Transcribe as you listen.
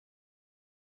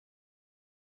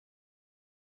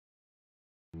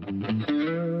And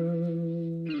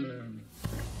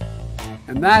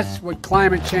that's what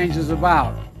climate change is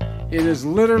about. It is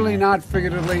literally, not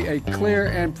figuratively, a clear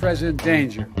and present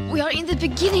danger. We are in the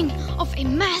beginning of a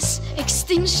mass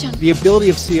extinction. The ability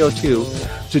of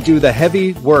CO2 to do the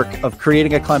heavy work of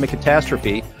creating a climate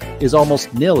catastrophe is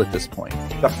almost nil at this point.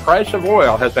 The price of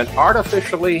oil has been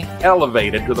artificially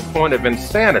elevated to the point of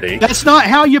insanity. That's not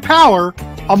how you power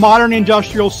a modern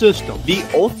industrial system. The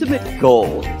ultimate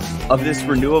goal of this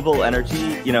renewable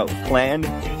energy, plan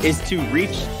is to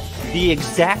reach the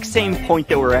exact same point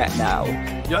that we're at now.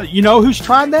 You know who's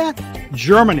tried that?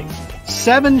 Germany.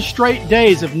 7 straight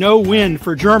days of no wind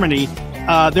for Germany.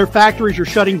 Their factories are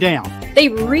shutting down. They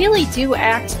really do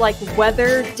act like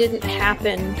weather didn't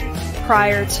happen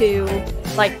prior to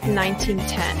like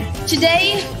 1910.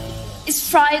 Today is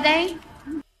Friday.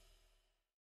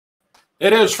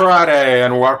 It is Friday,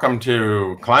 and welcome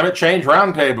to Climate Change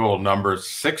Roundtable number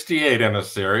 68 in the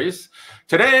series.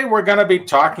 Today, we're going to be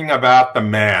talking about the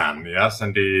Mann. Yes,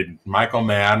 indeed. Michael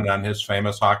Mann and his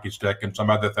famous hockey stick and some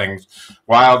other things.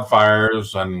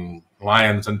 Wildfires and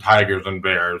lions and tigers and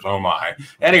bears. Oh, my.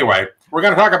 Anyway, we're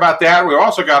going to talk about that. We've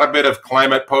also got a bit of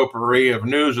climate potpourri of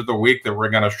news of the week that we're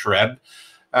going to shred.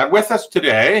 With us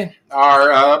today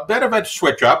are a bit of a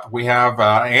switch up. We have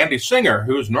Andy Singer,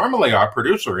 who's normally our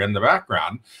producer in the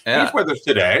background. Yeah. He's with us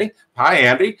today. Hi,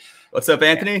 Andy. What's up,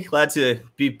 Anthony? Glad to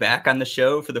be back on the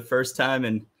show for the first time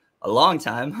in a long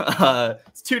time.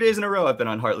 It's 2 days in a row I've been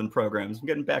on Heartland programs. I'm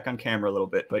getting back on camera a little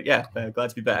bit, but yeah, glad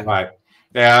to be back. Right.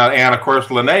 And of course,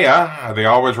 Linnea, the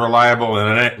always reliable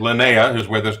Linnea, who's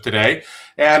with us today.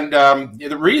 And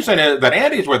the reason that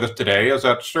Andy's with us today is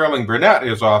that Sterling Burnett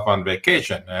is off on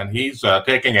vacation, and he's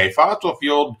taking a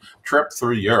fossil-fueled trip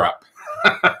through Europe.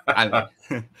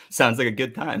 Sounds like a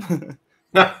good time.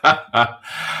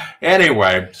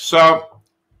 Anyway, so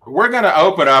we're going to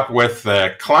open up with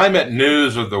the climate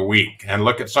news of the week and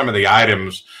look at some of the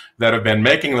items that have been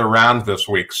making the rounds this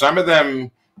week. Some of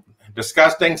them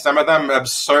disgusting, some of them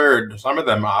absurd, some of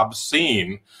them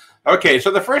obscene. Okay,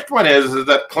 so the first one is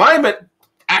that climate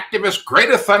activist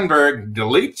Greta Thunberg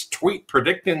deletes tweet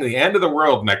predicting the end of the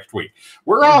world next week.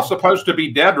 We're all supposed to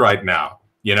be dead right now,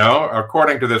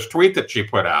 according to this tweet that she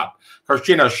put out. Of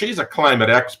course, she's a climate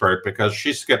expert because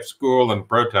she skipped school and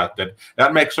protested.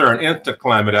 That makes her an instant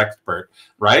climate expert,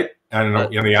 right?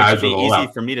 And in the eyes of the left. It would be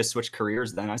easy for me to switch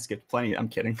careers then. I skipped plenty. I'm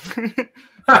kidding.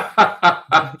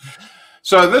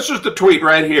 So this is the tweet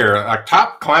right here. A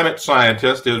top climate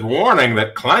scientist is warning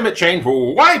that climate change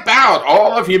will wipe out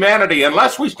all of humanity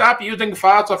unless we stop using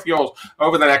fossil fuels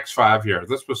over the next 5 years.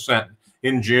 This was sent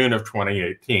in June of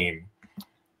 2018.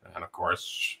 And of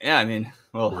course,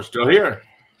 we're still here.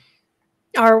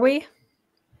 Are we?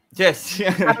 Yes.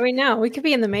 How do we know? We could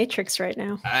be in the Matrix right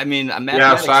now.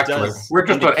 Yeah, exactly. We're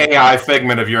just an AI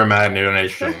figment of your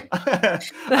imagination.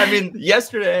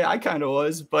 Yesterday I kind of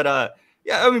was, but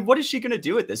what is she going to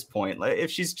do at this point? Like,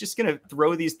 if she's just going to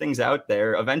throw these things out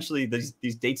there, eventually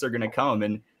these dates are going to come.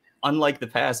 And unlike the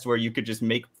past where you could just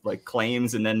make like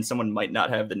claims and then someone might not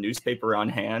have the newspaper on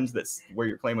hand that's where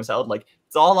your claim was held, like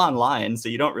it's all online. So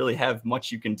you don't really have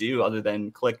much you can do other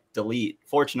than click delete.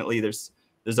 Fortunately, there's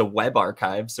a web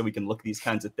archive so we can look these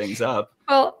kinds of things up.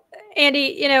 Well,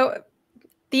 Andy,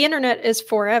 the internet is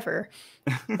forever.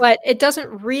 But it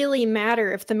doesn't really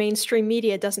matter if the mainstream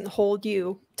media doesn't hold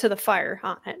you to the fire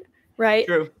on it, right?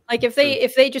 True. Like if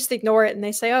they just ignore it and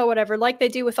they say, oh, whatever, like they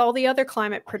do with all the other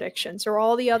climate predictions or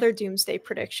all the other doomsday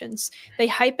predictions. They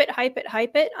hype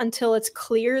it until it's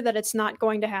clear that it's not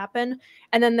going to happen.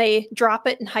 And then they drop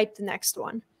it and hype the next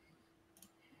one.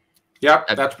 Yep,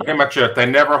 that's pretty much it. They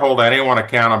never hold anyone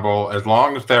accountable. As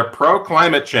long as they're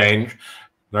pro-climate change,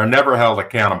 they're never held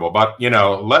accountable. But,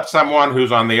 let someone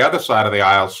who's on the other side of the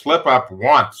aisle slip up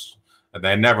once, and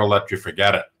they never let you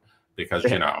forget it because,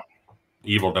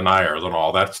 evil deniers and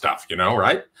all that stuff,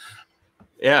 right?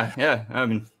 Yeah. Yeah.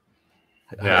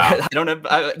 I don't have,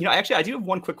 actually, I do have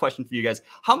one quick question for you guys.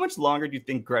 How much longer do you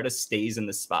think Greta stays in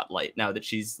the spotlight now that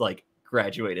she's like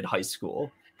graduated high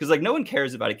school? Because no one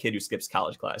cares about a kid who skips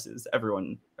college classes.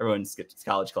 Everyone skips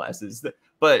college classes,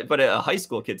 but a high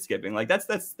school kid skipping,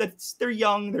 that's they're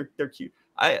young, they're cute.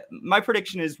 My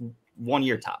prediction is 1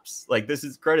 year tops.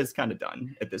 Greta's kind of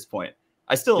done at this point.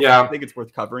 I still think it's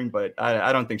worth covering, but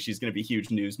I don't think she's going to be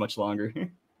huge news much longer.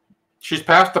 She's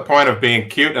past the point of being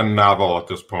cute and novel at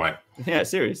this point. Yeah,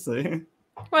 seriously.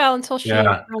 Well, until she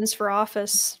runs for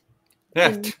office.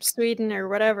 In Sweden or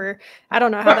whatever. I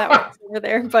don't know how that works over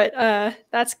there, but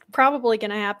that's probably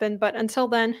going to happen. But until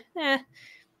then,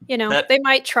 they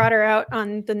might trot her out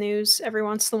on the news every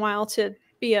once in a while to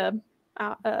be a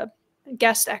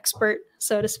guest expert,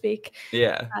 so to speak.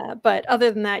 Yeah. But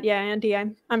other than that, yeah, Andy,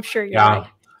 I'm sure you're Yeah, right.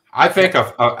 I think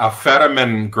a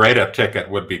Fetterman Greta ticket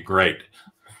would be great.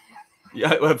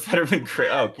 Yeah, Fetterman.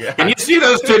 Oh, yeah. Can you see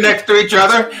those two next to each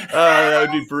other? That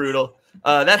would be brutal.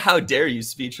 That "How dare you"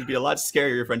 speech would be a lot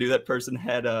scarier if I knew that person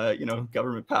had,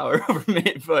 government power over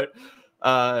me. But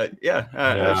I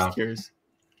was just curious.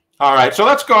 All right, so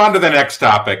let's go on to the next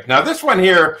topic. Now, this one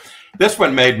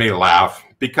made me laugh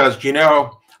because,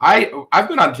 I've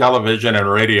been on television and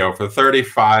radio for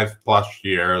 35 plus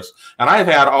years, and I've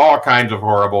had all kinds of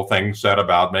horrible things said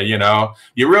about me.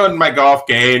 You ruined my golf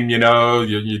game,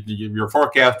 your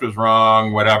forecast was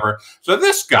wrong, whatever. So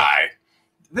this guy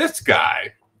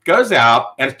goes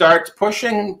out and starts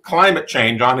pushing climate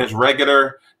change on his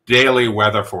regular daily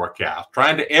weather forecast,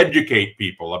 trying to educate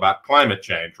people about climate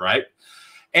change, right?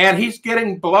 And he's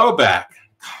getting blowback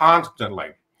constantly.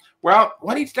 Well,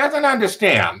 what he doesn't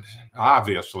understand,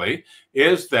 obviously,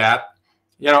 is that,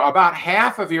 about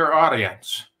half of your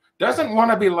audience doesn't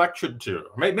want to be lectured to,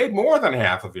 maybe more than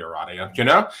half of your audience,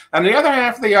 and the other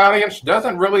half of the audience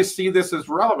doesn't really see this as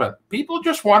relevant. People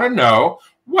just want to know,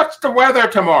 what's the weather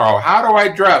tomorrow? How do I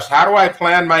dress? How do I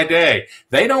plan my day?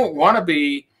 They don't want to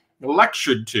be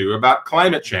lectured to about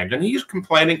climate change. And he's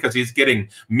complaining because he's getting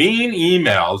mean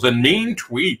emails and mean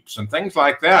tweets and things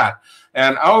like that.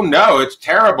 And oh no, it's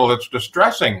terrible. It's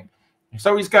distressing.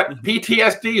 So he's got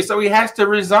PTSD, so he has to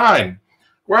resign.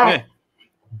 Well,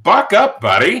 buck up,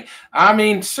 buddy. I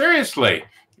mean, seriously,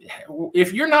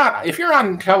 if you're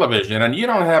on television and you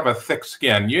don't have a thick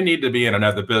skin, you need to be in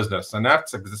another business. And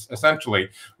that's essentially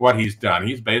what he's done.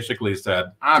 He's basically said,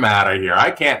 I'm out of here.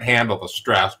 I can't handle the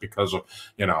stress because of,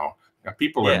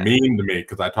 people are mean to me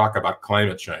because I talk about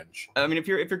climate change. I mean, if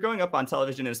you're going up on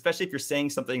television, and especially if you're saying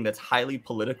something that's highly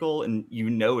political and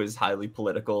is highly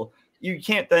political, you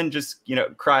can't then just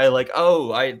cry like,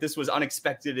 oh, this was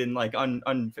unexpected and like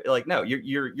no,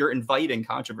 you're inviting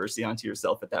controversy onto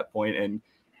yourself at that point. And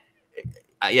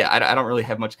I don't really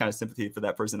have much kind of sympathy for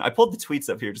that person. I pulled the tweets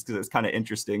up here just because it's kind of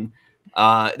interesting.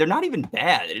 They're not even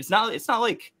bad. It's not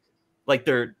like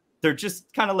they're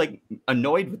just kind of like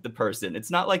annoyed with the person.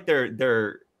 It's not like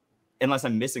they're unless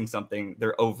I'm missing something,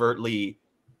 they're overtly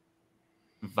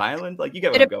violent. Like, you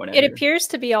get what I'm going at. It appears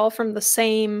to be all from the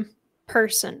same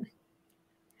person.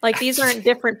 Like, these aren't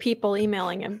different people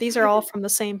emailing him. These are all from the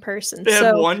same person. They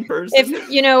have one person. If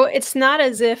it's not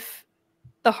as if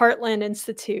the Heartland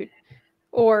Institute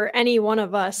or any one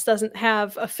of us doesn't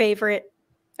have a favorite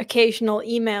occasional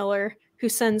emailer who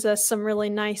sends us some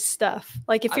really nice stuff.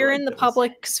 Like, if you're in the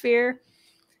public sphere,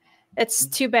 it's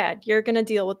too bad. You're going to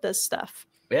deal with this stuff.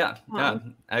 Yeah, I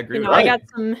agree with I got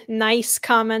some nice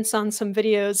comments on some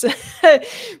videos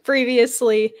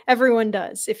previously. Everyone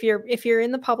does. If you're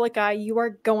in the public eye, you are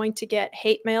going to get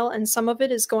hate mail, and some of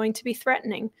it is going to be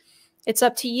threatening. It's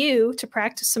up to you to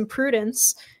practice some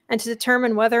prudence and to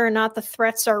determine whether or not the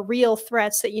threats are real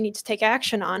threats that you need to take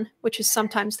action on, which is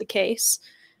sometimes the case,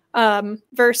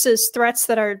 versus threats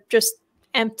that are just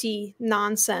empty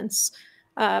nonsense.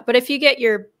 But if you get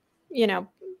your,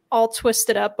 all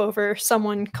twisted up over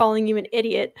someone calling you an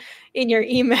idiot in your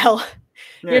email,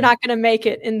 you're not going to make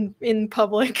it in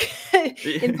public,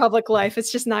 in public life.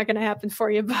 It's just not going to happen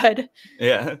for you, bud.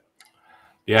 Yeah.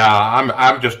 Yeah,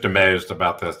 I'm just amazed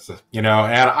about this, and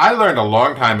I learned a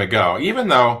long time ago, even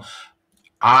though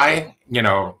I,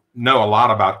 know a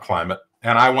lot about climate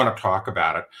and I want to talk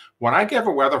about it, when I give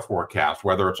a weather forecast,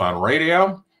 whether it's on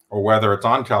radio or whether it's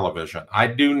on television, I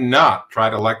do not try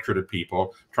to lecture to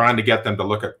people trying to get them to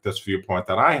look at this viewpoint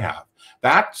that I have.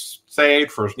 That's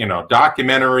saved for,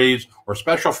 documentaries or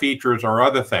special features or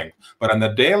other things. But in the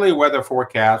daily weather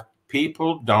forecast,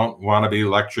 people don't want to be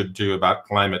lectured to about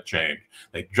climate change.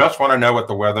 They just want to know what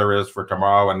the weather is for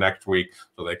tomorrow and next week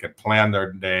so they can plan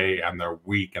their day and their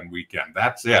week and weekend.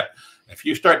 That's it. If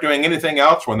you start doing anything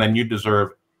else, well, then you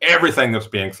deserve everything that's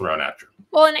being thrown at you.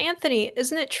 Well, and Anthony,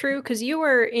 isn't it true, because you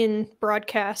were in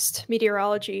broadcast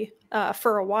meteorology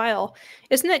for a while,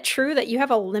 isn't it true that you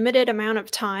have a limited amount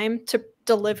of time to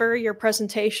deliver your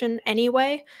presentation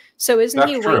anyway? So isn't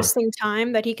he wasting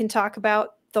time that he can talk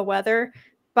about the weather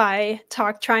by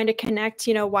trying to connect,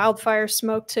 wildfire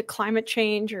smoke to climate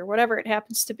change or whatever it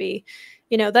happens to be?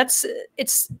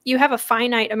 You have a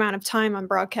finite amount of time on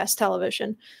broadcast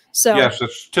television. So yes,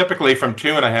 it's typically from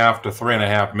 2.5 to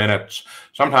 3.5 minutes.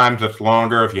 Sometimes it's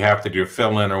longer if you have to do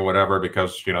fill-in or whatever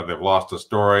because, they've lost a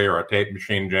story or a tape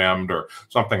machine jammed or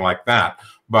something like that.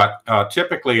 But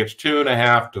typically it's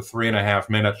 2.5 to 3.5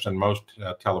 minutes in most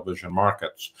television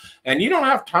markets. And you don't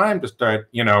have time to start,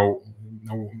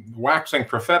 waxing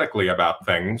prophetically about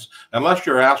things unless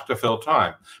you're asked to fill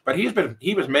time. But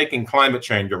he was making climate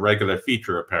change a regular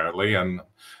feature apparently, and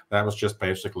that was just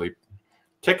basically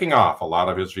ticking off a lot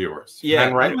of his viewers. Yeah,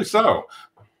 and rightly so.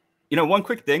 You know, one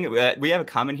quick thing, we have a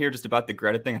comment here just about the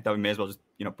Greta thing. I thought we may as well just,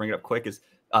 you know, bring it up quick. Is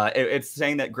it's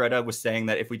saying that Greta was saying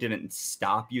that if we didn't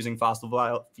stop using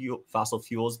fossil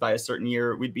fuels by a certain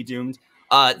year, we'd be doomed.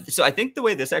 So I think the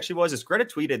way this actually was is Greta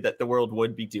tweeted that the world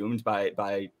would be doomed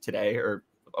by today or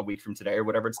a week from today or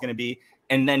whatever it's going to be.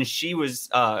 And then she was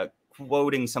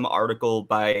quoting some article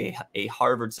by a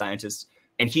Harvard scientist,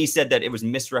 and he said that it was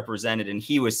misrepresented, and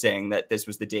he was saying that this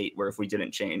was the date where if we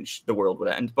didn't change, the world would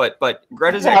end. But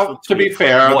Greta's actual to be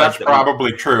fair, that's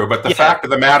probably true. But the fact of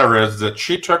the matter is that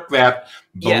she took that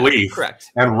belief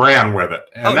and ran with it,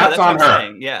 and that's on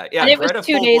her. Yeah. And it was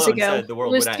 2 days ago. It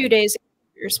was 2 days ago.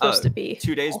 You're supposed to be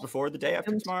 2 days before the day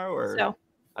after tomorrow, or so.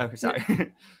 Okay,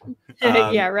 sorry.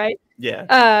 Yeah, right.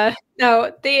 Yeah.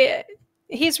 No,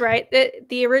 he's right.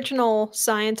 The original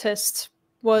scientist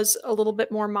was a little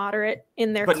bit more moderate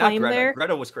in their claim there.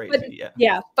 Greta was crazy,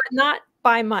 but, but not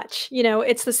by much. You know,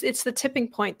 it's the tipping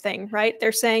point thing, right?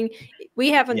 They're saying we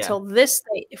have until this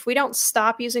date. If we don't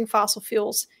stop using fossil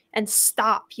fuels and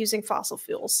stop using fossil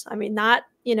fuels, I mean, not,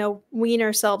 you know, wean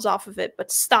ourselves off of it,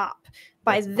 but stop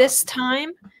by this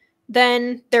time,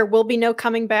 then there will be no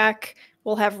coming back.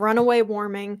 We'll have runaway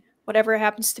warming, whatever it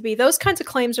happens to be. Those kinds of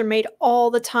claims are made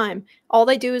all the time. All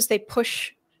they do is they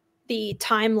push the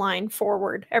timeline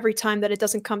forward every time that it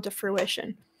doesn't come to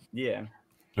fruition. Yeah.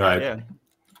 Right. Yeah.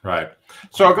 Right.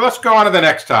 So let's go on to the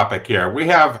next topic here. We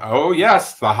have, oh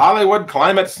yes, the Hollywood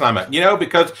Climate Summit, you know,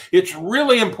 because it's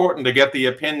really important to get the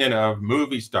opinion of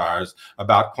movie stars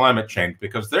about climate change,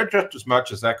 because they're just as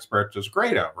much as experts as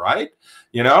Greta, right?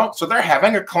 You know, so they're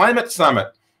having a climate summit.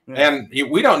 And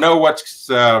we don't know what's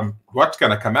going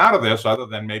to come out of this, other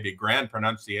than maybe grand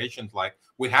pronunciations like,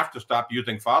 we have to stop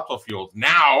using fossil fuels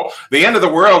now. The end of the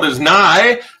world is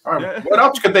nigh. Or what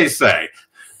else could they say?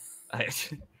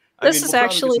 This is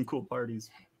actually some cool parties.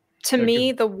 To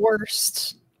me, the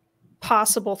worst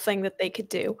possible thing that they could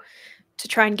do to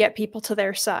try and get people to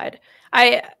their side.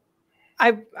 I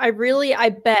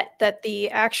bet that the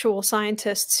actual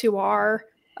scientists who are,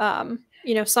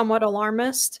 you know, somewhat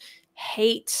alarmist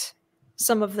hate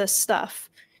some of this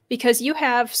stuff, because you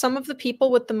have some of the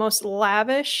people with the most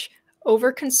lavish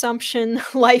overconsumption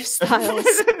lifestyles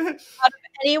out of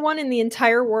anyone in the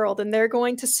entire world, and they're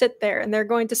going to sit there and they're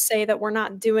going to say that we're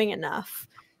not doing enough.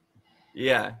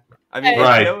 Yeah, I mean,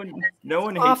 no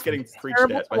one hates getting preached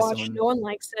at by someone. No one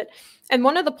likes it. And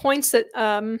one of the points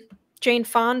that Jane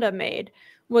Fonda made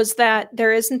was that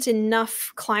there isn't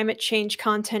enough climate change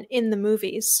content in the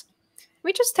movies.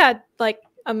 We just had like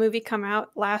a movie come out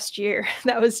last year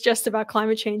that was just about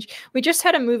climate change. We just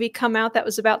had a movie come out that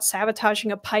was about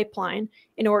sabotaging a pipeline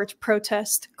in order to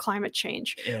protest climate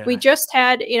change. Yeah. We just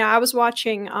had, you know, I was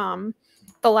watching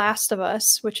The Last of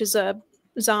Us, which is a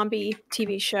zombie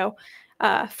TV show.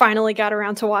 Finally got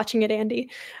around to watching it,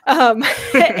 Andy. And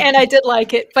I did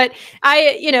like it. But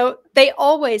you know, they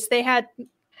had,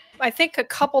 I think, a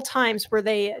couple times where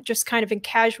they just kind of in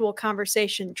casual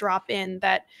conversation drop in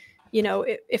that, you know,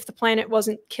 if the planet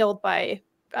wasn't killed by,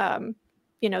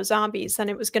 you know, zombies, then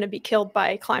it was going to be killed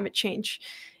by climate change.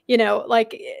 You know,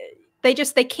 like they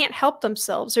can't help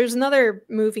themselves. There's another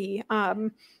movie,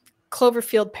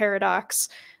 Cloverfield Paradox,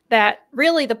 that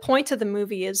really the point of the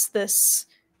movie is this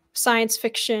science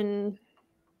fiction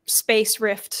space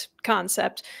rift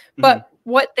concept. But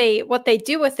what they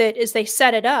do with it is they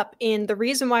set it up in the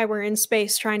reason why we're in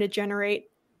space trying to generate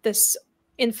this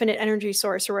infinite energy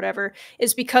source or whatever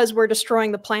is because we're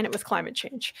destroying the planet with climate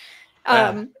change.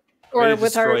 Or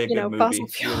with our, you know, fossil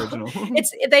fuel.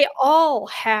 They all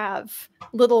have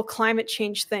little climate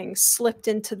change things slipped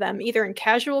into them, either in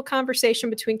casual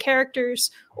conversation between characters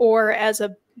or as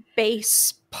a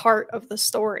base part of the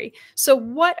story. So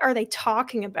what are they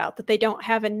talking about that they don't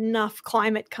have enough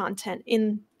climate content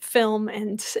in film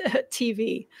and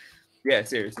TV? Yeah,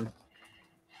 seriously.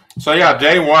 So yeah,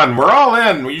 day one, we're all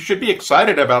in. You should be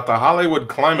excited about the Hollywood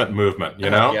climate movement, you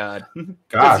know? Oh, God.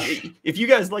 Gosh. If you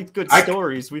guys like good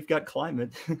stories, we've got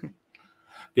climate.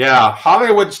 Yeah,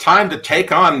 Hollywood's time to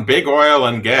take on big oil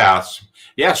and gas.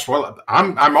 Yes, well,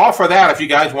 I'm all for that. If you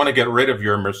guys want to get rid of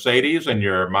your Mercedes and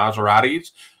your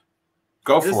Maseratis,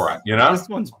 go for it, you know? This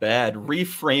one's bad.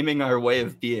 Reframing our way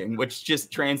of being, which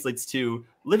just translates to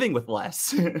living with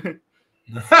less.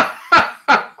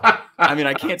 I mean,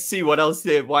 I can't see why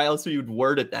else you'd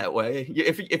word it that way.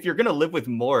 If you're gonna live with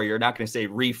more, you're not gonna say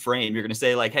reframe. You're gonna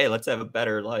say like, "Hey, let's have a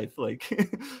better life." Like,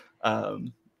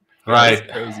 right?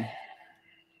 Crazy.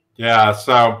 Yeah.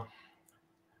 So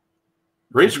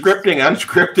Rescripting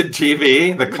unscripted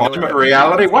TV, the climate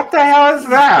reality. What the hell is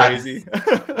that? Crazy.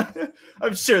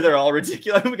 I'm sure they're all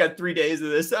ridiculous. We got 3 days of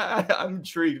this. I'm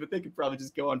intrigued, but they could probably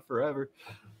just go on forever.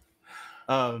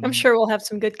 I'm sure we'll have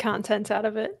some good content out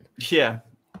of it. Yeah.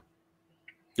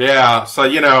 Yeah. So,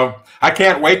 I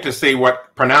can't wait to see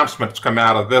what pronouncements come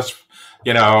out of this.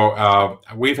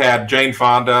 We've had Jane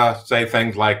Fonda say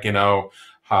things like,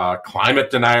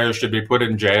 climate deniers should be put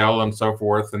in jail and so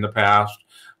forth in the past.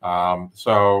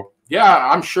 So, yeah,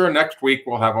 I'm sure next week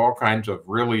we'll have all kinds of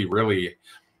really, really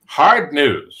hard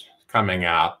news coming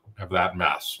out of that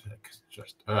mess. It's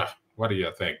just, what do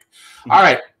you think? All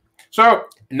right. So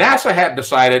NASA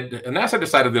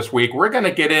decided this week we're going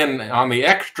to get in on the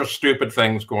extra stupid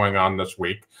things going on this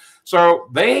week. So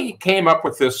they came up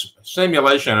with this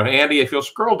simulation of, Andy, if you'll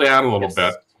scroll down a little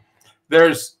bit,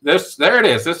 there's this, there it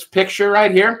is, this picture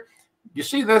right here. You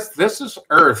see this? This is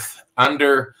Earth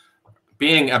under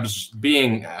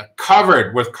being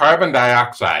covered with carbon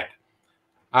dioxide.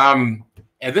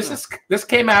 And this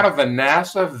came out of the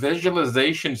NASA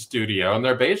visualization studio, and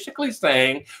they're basically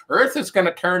saying Earth is going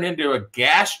to turn into a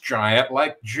gas giant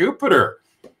like Jupiter.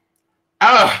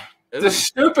 This is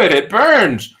stupid. It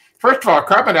burns. First of all,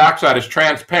 carbon dioxide is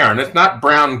transparent. It's not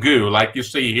brown goo like you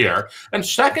see here. And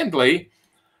secondly,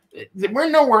 we're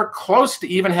nowhere close to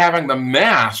even having the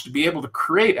mass to be able to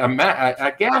create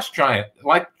a gas giant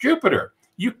like Jupiter.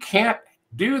 You can't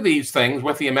do these things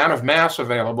with the amount of mass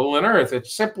available in Earth.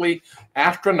 It's simply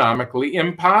astronomically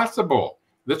impossible.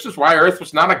 This is why Earth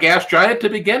was not a gas giant to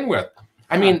begin with.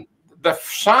 I mean, the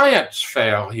science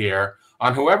fail here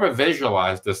on whoever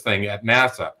visualized this thing at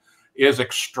NASA is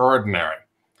extraordinary.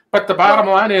 But the bottom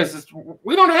line is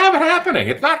we don't have it happening.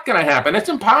 It's not going to happen. It's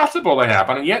impossible to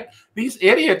happen. And yet these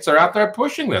idiots are out there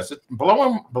pushing this. It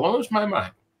blows my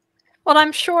mind. Well,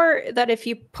 I'm sure that if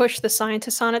you push the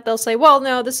scientists on it, they'll say, well,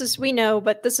 no, we know,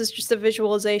 but this is just a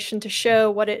visualization to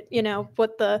show what it,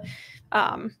 what the,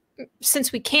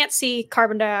 since we can't see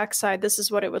carbon dioxide, this is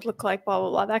what it would look like, blah,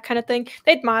 blah, blah, that kind of thing.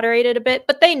 They'd moderate it a bit,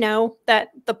 but they know that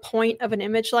the point of an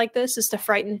image like this is to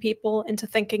frighten people into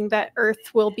thinking that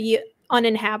Earth will be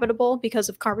uninhabitable because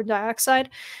of carbon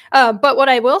dioxide. But what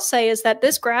I will say is that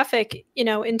this graphic,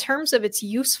 in terms of its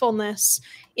usefulness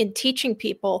in teaching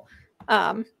people,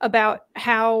 about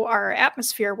how our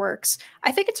atmosphere works,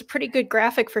 I think it's a pretty good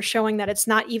graphic for showing that it's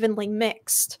not evenly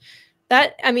mixed.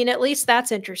 At least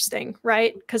that's interesting,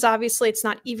 right? Because obviously it's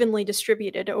not evenly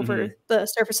distributed over the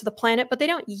surface of the planet, but they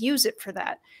don't use it for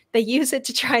that. They use it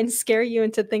to try and scare you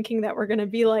into thinking that we're going to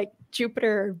be like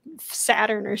Jupiter or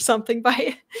Saturn or something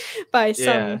by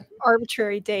some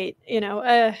arbitrary date.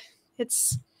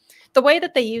 It's the way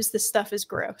that they use this stuff is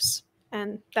gross,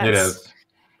 and that's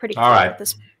pretty cool at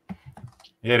this point.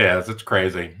 It is. It's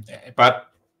crazy.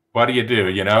 But what do?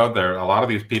 A lot of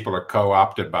these people are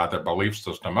co-opted by their belief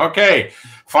system. Okay,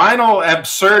 final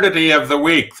absurdity of the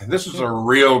week. This is a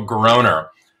real groaner.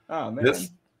 Oh, man.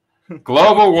 This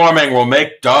global warming will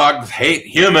make dogs hate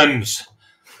humans.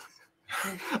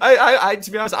 I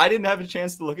to be honest, I didn't have a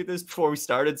chance to look at this before we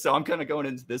started, so I'm kind of going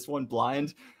into this one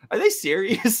blind. Are they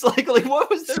serious? like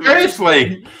what was their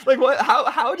seriously? Like what?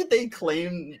 How did they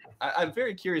claim? I'm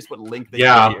very curious what link they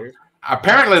did here.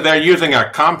 Apparently, they're using a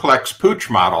complex pooch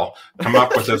model to come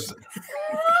up with this.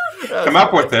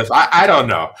 I don't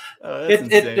know.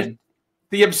 The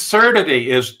absurdity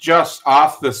is just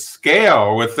off the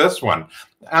scale with this one.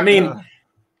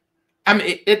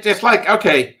 It's like,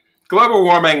 okay, global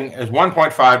warming is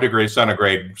 1.5 degrees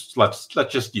centigrade. Let's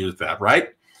just use that, right?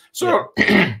 So,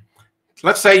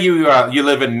 let's say you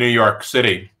live in New York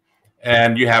City,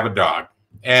 and you have a dog.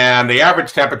 And the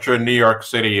average temperature in New York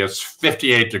City is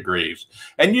 58 degrees.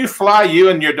 And you fly you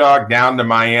and your dog down to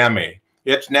Miami.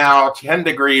 It's now 10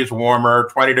 degrees warmer,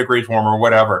 20 degrees warmer,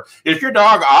 whatever. Is your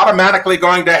dog automatically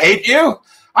going to hate you?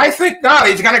 I think not.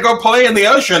 He's going to go play in the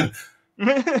ocean.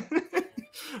 What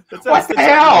the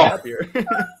hell?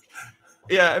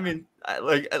 Yeah,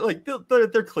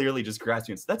 they're clearly just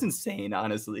grasping. That's insane,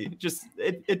 honestly. Just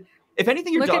if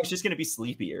anything, your dog's just going to be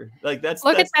sleepier. Look at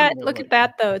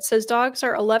that, though. It says dogs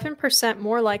are 11%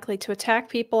 more likely to attack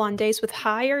people on days with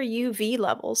higher UV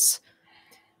levels.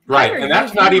 Right, and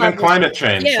that's not even climate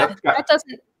change. Yeah,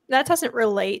 that doesn't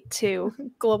relate to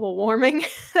global warming.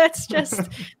 That's just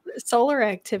solar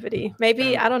activity.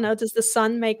 Maybe, I don't know, does the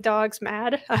sun make dogs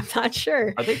mad? I'm not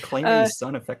sure. Are they claiming the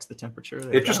sun affects the temperature?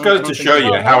 It just goes to show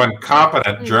you how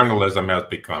incompetent journalism has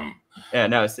become. Yeah,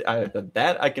 no,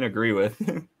 that I can agree with.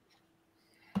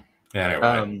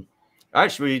 Anyway. All right,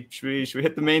 should we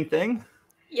hit the main thing?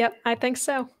 Yep, I think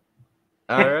so.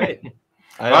 All right.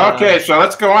 Okay, so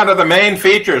let's go on to the main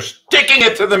feature, sticking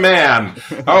it to the man.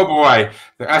 Oh boy.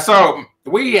 So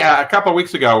we a couple of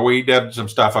weeks ago, we did some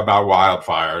stuff about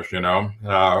wildfires,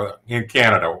 in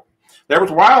Canada. There was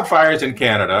wildfires in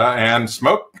Canada, and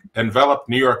smoke enveloped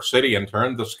New York City and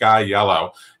turned the sky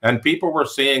yellow. And people were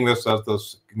seeing this as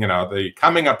this, the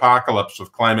coming apocalypse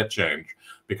of climate change,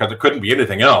 because it couldn't be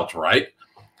anything else, right?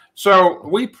 So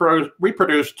we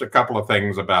produced a couple of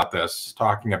things about this,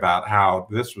 talking about how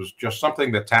this was just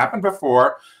something that's happened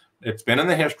before. It's been in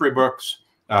the history books.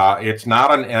 It's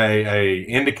not an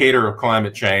indicator of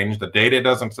climate change. The data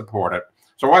doesn't support it.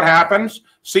 So what happens?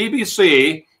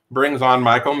 CBC brings on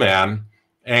Michael Mann,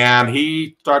 and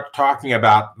he starts talking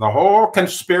about the whole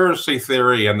conspiracy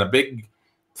theory and the big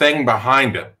thing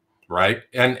behind it, right?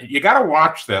 And you got to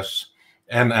watch this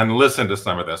and listen to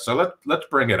some of this. So let's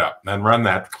bring it up and run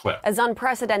that clip. As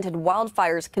unprecedented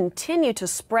wildfires continue to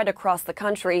spread across the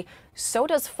country, so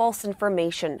does false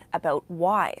information about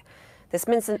why. This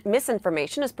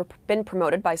misinformation has been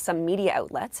promoted by some media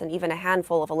outlets and even a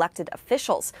handful of elected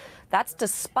officials. That's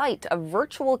despite a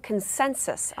virtual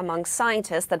consensus among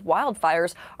scientists that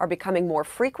wildfires are becoming more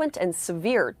frequent and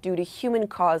severe due to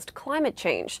human-caused climate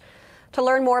change. To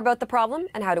learn more about the problem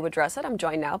and how to address it, I'm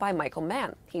joined now by Michael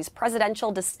Mann. He's Presidential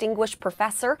Distinguished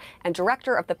Professor and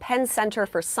Director of the Penn Center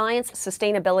for Science,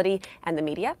 Sustainability, and the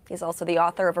Media. He's also the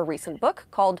author of a recent book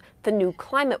called The New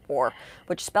Climate War,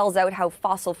 which spells out how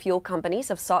fossil fuel companies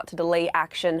have sought to delay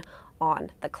action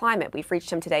on the climate. We've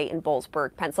reached him today in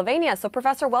Boalsburg, Pennsylvania. So,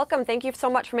 Professor, welcome. Thank you so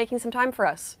much for making some time for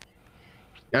us.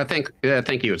 Thank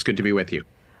you. It's good to be with you.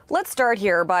 Let's start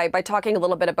here by talking a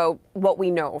little bit about what we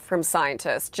know from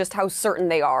scientists, just how certain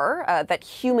they are that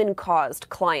human-caused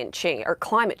climate change,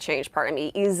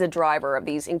 is a driver of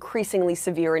these increasingly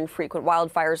severe and frequent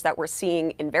wildfires that we're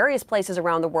seeing in various places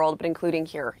around the world, but including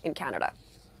here in Canada.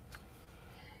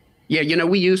 Yeah,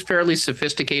 we use fairly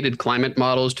sophisticated climate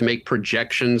models to make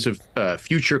projections of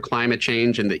future climate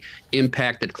change and the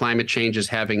impact that climate change is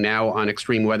having now on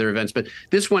extreme weather events. But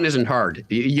this one isn't hard.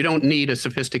 You don't need a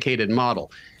sophisticated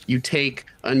model. You take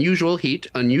unusual heat,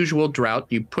 unusual drought,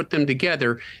 you put them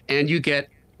together, and you get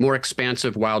more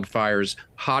expansive wildfires,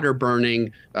 hotter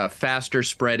burning, faster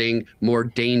spreading, more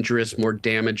dangerous, more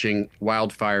damaging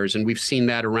wildfires. And we've seen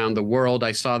that around the world.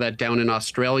 I saw that down in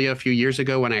Australia a few years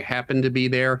ago when I happened to be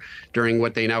there during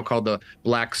what they now call the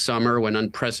Black Summer, when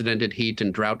unprecedented heat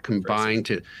and drought combined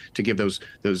to give those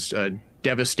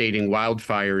devastating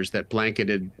wildfires that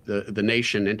blanketed the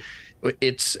nation. And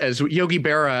it's, as Yogi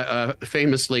Berra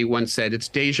famously once said, it's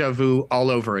deja vu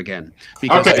all over again.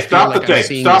 Because okay, stop the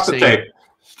tape. Stop the tape.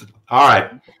 All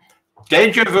right.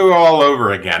 Deja vu all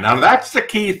over again. Now, that's the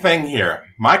key thing here.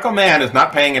 Michael Mann is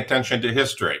not paying attention to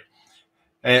history.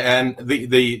 And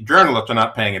the journalists are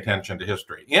not paying attention to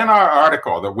history. In our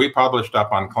article that we published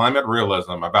up on climate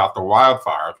realism about the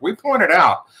wildfires, we pointed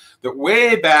out that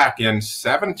way back in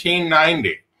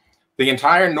 1790, the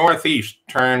entire Northeast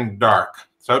turned dark,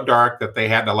 so dark that they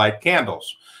had to light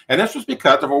candles. And this was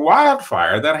because of a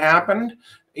wildfire that happened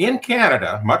in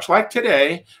Canada, much like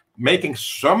today, making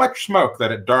so much smoke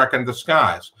that it darkened the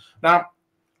skies. Now,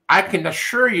 I can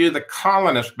assure you the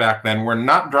colonists back then were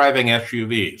not driving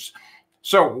SUVs.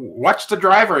 So what's the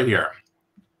driver here?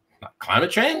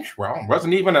 Climate change? Well, it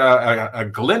wasn't even a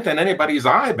glint in anybody's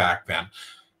eye back then.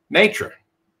 Nature,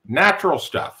 natural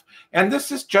stuff. And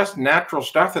this is just natural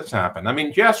stuff that's happened. I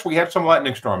mean, yes, we had some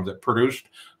lightning storms that produced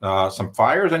some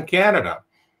fires in Canada.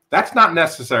 That's not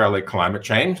necessarily climate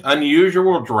change.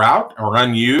 Unusual drought or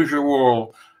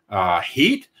unusual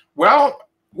heat. Well,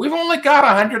 we've only got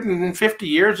 150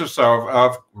 years or so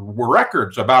of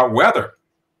records about weather.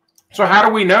 So how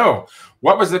do we know?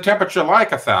 What was the temperature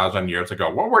like 1,000 years ago?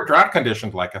 What were drought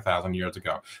conditions like 1,000 years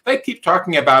ago? They keep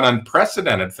talking about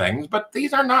unprecedented things, but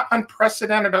these are not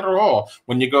unprecedented at all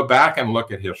when you go back and look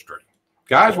at history.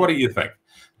 Guys, what do you think?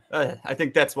 I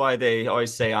think that's why they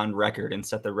always say on record and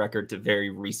set the record to very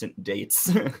recent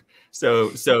dates.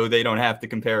 so they don't have to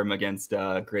compare them against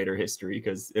greater history,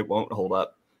 because it won't hold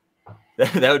up.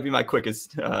 That would be my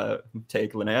quickest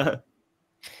take, Linnea.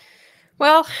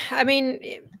 Well, I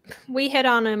mean, we hit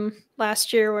on him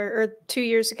last year or 2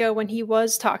 years ago when he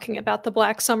was talking about the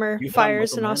Black Summer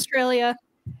fires in Australia.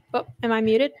 Oh, am I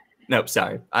muted? Nope,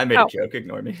 sorry. I made a joke.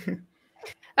 Ignore me.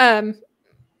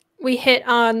 We hit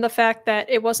on the fact that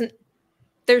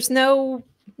there's no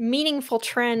meaningful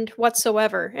trend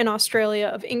whatsoever in Australia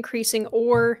of increasing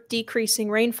or decreasing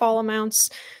rainfall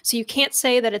amounts. So you can't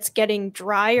say that it's getting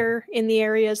drier in the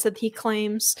areas that he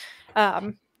claims.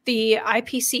 The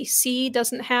IPCC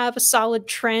doesn't have a solid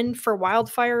trend for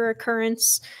wildfire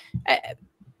occurrence.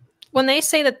 When they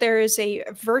say that there is a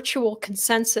virtual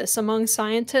consensus among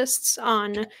scientists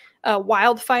on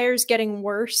wildfires getting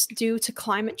worse due to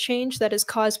climate change that is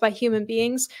caused by human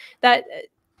beings, that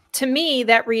to me,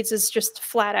 that reads as just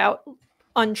flat out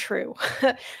untrue.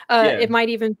 It might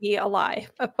even be a lie,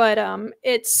 but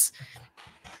it's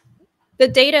the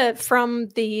data from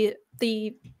the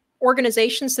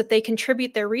organizations that they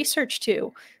contribute their research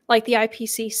to, like the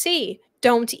IPCC,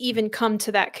 don't even come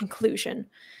to that conclusion.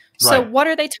 So what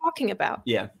are they talking about?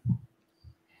 Yeah,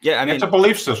 I mean, it's a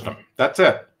belief system. That's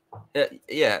it.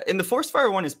 Yeah, and the forest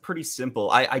fire one is pretty simple.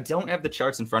 I don't have the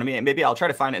charts in front of me, and maybe I'll try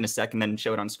to find it in a second and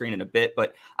show it on screen in a bit.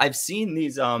 But I've seen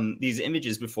these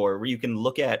images before where you can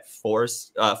look at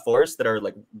forests that are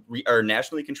like are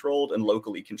nationally controlled and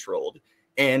locally controlled,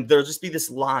 and there'll just be this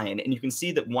line, and you can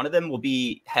see that one of them will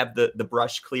have the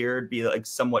brush cleared, be like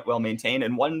somewhat well maintained,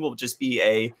 and one will just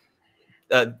be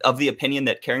of the opinion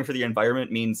that caring for the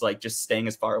environment means like just staying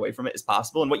as far away from it as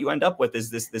possible. And what you end up with is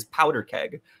this powder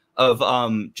keg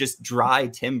of just dry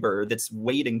timber that's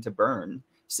waiting to burn.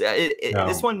 So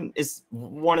this one is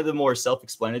one of the more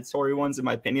self-explanatory ones, in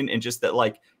my opinion, and just that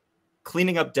like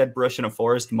cleaning up dead brush in a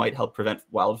forest might help prevent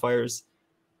wildfires.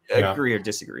 Agree or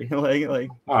disagree? like.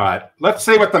 All right, let's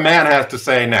see what the man has to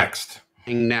say next.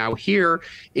 Now here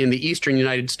in the eastern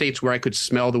United States, where I could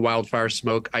smell the wildfire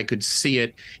smoke, I could see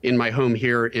it in my home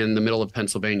here in the middle of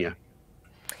Pennsylvania.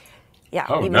 Yeah,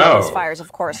 even though those fires,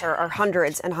 of course, are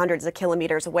hundreds and hundreds of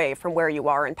kilometers away from where you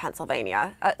are in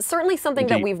Pennsylvania. Certainly something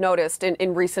that we've noticed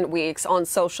in recent weeks on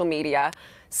social media.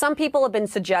 Some people have been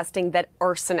suggesting that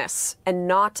arsonists and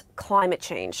not climate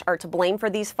change are to blame for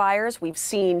these fires. We've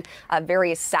seen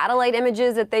various satellite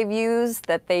images that they've used,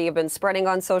 that they have been spreading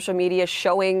on social media,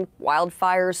 showing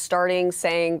wildfires starting,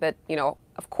 saying that, you know,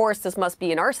 of course, this must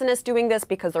be an arsonist doing this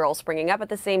because they're all springing up at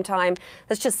the same time.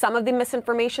 That's just some of the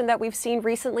misinformation that we've seen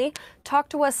recently. Talk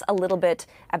to us a little bit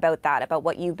about that, about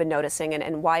what you've been noticing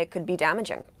and why it could be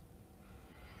damaging.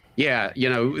 Yeah, you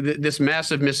know, this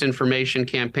massive misinformation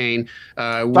campaign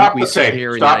we see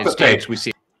here in the United States. We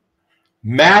see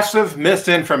massive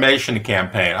misinformation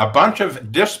campaign. A bunch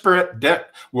of disparate,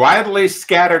 widely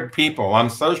scattered people on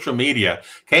social media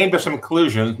came to some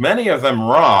conclusions, many of them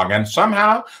wrong. And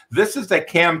somehow this is a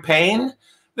campaign.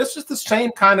 This is the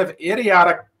same kind of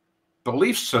idiotic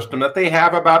belief system that they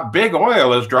have about big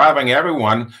oil is driving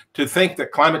everyone to think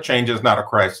that climate change is not a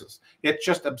crisis. It's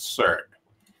just absurd.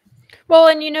 Well,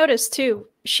 and you notice too,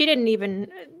 she didn't even,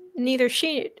 neither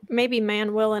she, maybe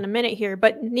Mann will in a minute here,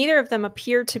 but neither of them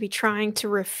appear to be trying to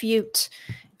refute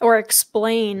or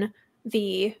explain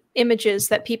the images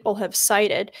that people have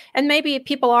cited. And maybe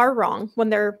people are wrong when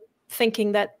they're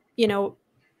thinking that, you know,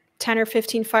 10 or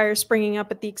 15 fires springing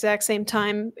up at the exact same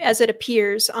time as it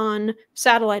appears on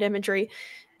satellite imagery.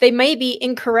 They may be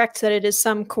incorrect that it is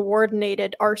some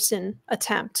coordinated arson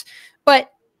attempt,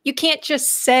 but you can't just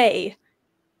say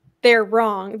they're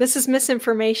wrong, this is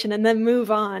misinformation, and then move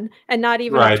on and not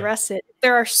even address it.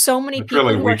 There are so many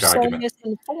people who are so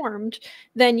misinformed,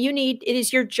 then it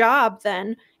is your job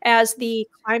then as the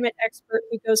climate expert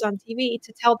who goes on TV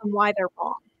to tell them why they're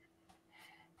wrong.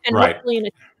 And hopefully in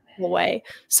a technical way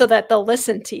so that they'll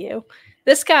listen to you.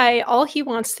 This guy, all he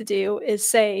wants to do is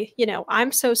say, you know,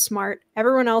 I'm so smart,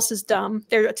 everyone else is dumb,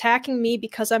 they're attacking me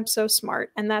because I'm so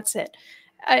smart, and that's it.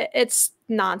 It's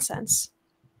nonsense.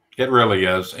 It really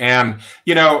is. And,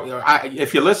 you know,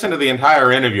 if you listen to the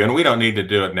entire interview, and we don't need to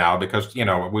do it now because, you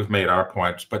know, we've made our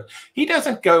points, but he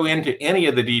doesn't go into any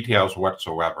of the details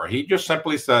whatsoever. He just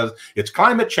simply says, it's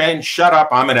climate change, shut up,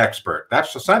 I'm an expert.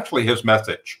 That's essentially his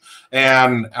message.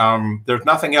 And there's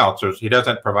nothing else. He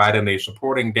doesn't provide any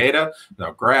supporting data,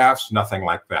 no graphs, nothing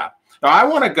like that. Now, I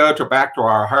want to go back to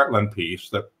our Heartland piece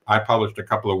that I published a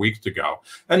couple of weeks ago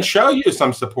and show you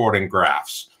some supporting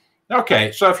graphs.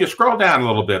 Okay, so if you scroll down a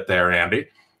little bit there, Andy,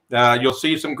 you'll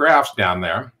see some graphs down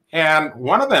there. And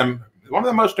one of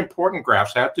the most important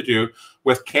graphs had to do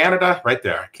with Canada, right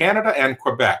there, Canada and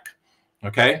Quebec,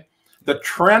 okay? The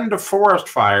trend of forest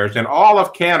fires in all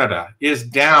of Canada is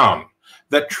down.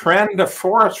 The trend of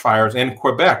forest fires in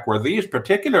Quebec, where these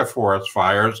particular forest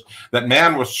fires that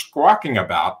Mann was squawking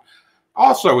about,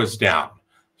 also is down.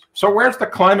 So where's the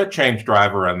climate change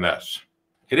driver in this?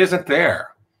 It isn't there.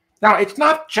 Now, it's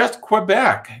not just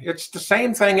Quebec. It's the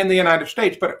same thing in the United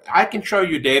States, but I can show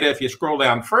you data if you scroll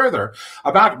down further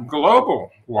about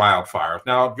global wildfires.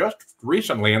 Now, just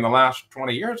recently in the last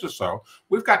 20 years or so,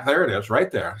 we've got, there it is right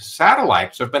there.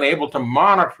 Satellites have been able to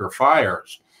monitor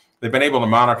fires. They've been able to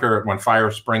monitor when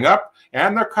fires spring up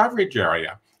and their coverage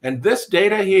area. And this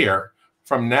data here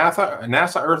from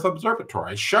NASA Earth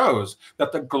Observatory shows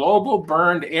that the global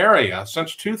burned area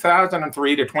since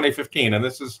 2003 to 2015, and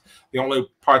this is the only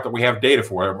part that we have data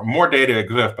for, more data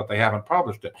exists, but they haven't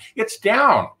published it, it's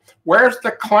down. Where's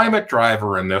the climate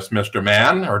driver in this, Mr.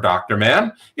 Mann or Dr.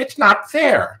 Mann? It's not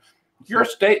there. Your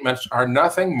statements are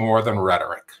nothing more than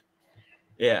rhetoric.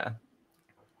 Yeah.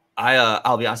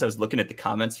 I'll be honest, I was looking at the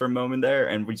comments for a moment there,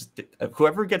 and we just,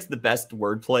 whoever gets the best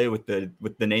wordplay with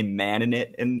the name Mann in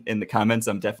it in the comments,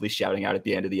 I'm definitely shouting out at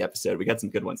the end of the episode. We got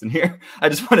some good ones in here. I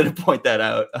just wanted to point that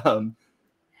out.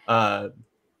 That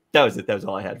was it. That was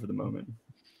all I had for the moment.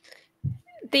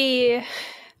 I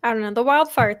don't know, the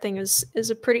wildfire thing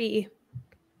is a pretty,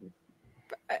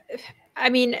 I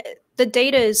mean, the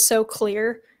data is so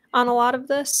clear on a lot of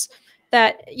this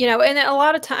that, you know, and a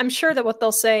lot of time, I'm sure that what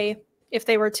they'll say if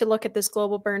they were to look at this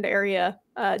global burned area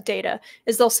data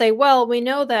is they'll say, well, we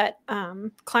know that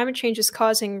climate change is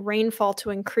causing rainfall to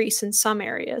increase in some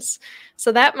areas.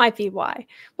 So that might be why.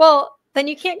 Well, then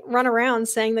you can't run around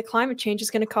saying that climate change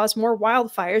is going to cause more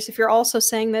wildfires if you're also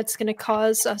saying that's going to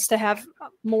cause us to have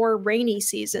more rainy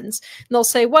seasons. And they'll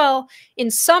say, well, in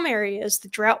some areas, the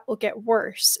drought will get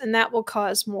worse, and that will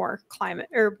cause more climate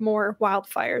or more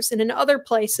wildfires. And in other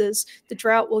places, the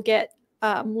drought will get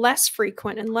less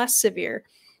frequent and less severe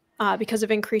because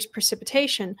of increased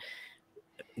precipitation.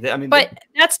 I mean, but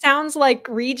that sounds like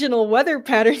regional weather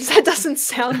patterns. That doesn't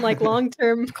sound like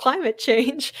long-term climate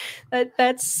change.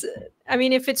 That's, I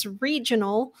mean, if it's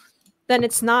regional, then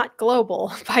it's not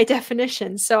global by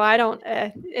definition. So I don't,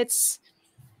 this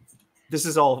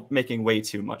is all making way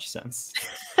too much sense.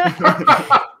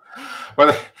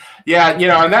 Well, yeah, you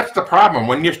know, and that's the problem.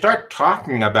 When you start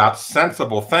talking about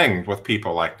sensible things with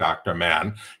people like Dr.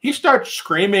 Mann, he starts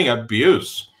screaming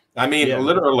abuse. I mean,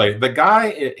 literally, the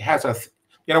guy has a,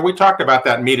 you know, we talked about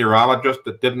that meteorologist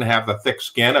that didn't have the thick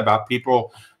skin about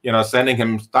people, you know, sending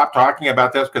him, stop talking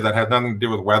about this because it has nothing to do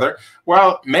with weather.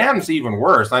 Well, Mann's even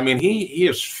worse. I mean, he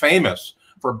is famous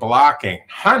for blocking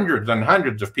hundreds and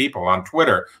hundreds of people on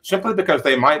Twitter simply because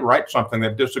they might write something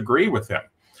that disagree with him.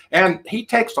 And he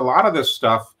takes a lot of this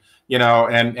stuff, you know,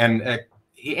 and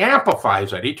he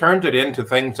amplifies it. He turns it into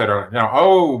things that are, you know,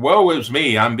 oh, woe is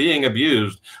me, I'm being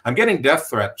abused, I'm getting death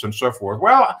threats and so forth.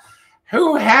 Well,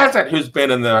 who hasn't who's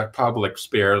been in the public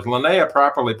sphere? As Linnea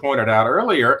properly pointed out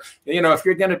earlier, you know, if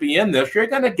you're going to be in this, you're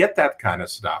going to get that kind of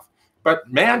stuff.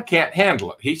 But Mann can't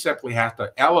handle it. He simply has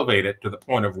to elevate it to the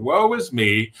point of woe is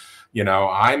me, you know,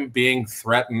 I'm being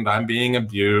threatened, I'm being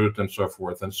abused, and so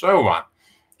forth and so on.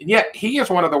 And yet he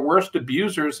is one of the worst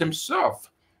abusers himself.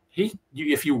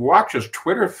 If you watch his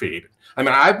Twitter feed, I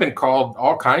mean, I've been called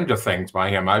all kinds of things by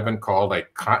him. I've been called a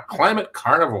climate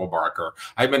carnival barker.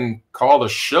 I've been called a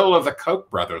shill of the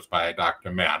Koch brothers by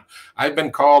Dr. Mann. I've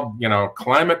been called, you know,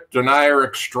 climate denier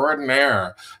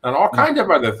extraordinaire and all kinds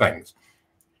of other things.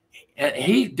 And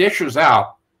he dishes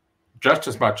out just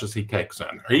as much as he takes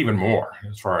in, or even more,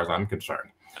 as far as I'm concerned.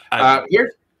 Go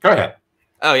ahead.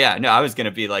 Oh, yeah. No, I was going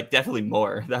to be like, definitely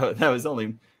more. That was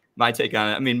only my take on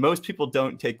it. I mean, most people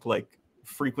don't take like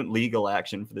frequent legal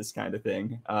action for this kind of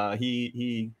thing.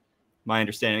 My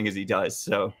understanding is he does.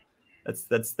 So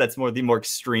that's more the more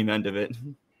extreme end of it.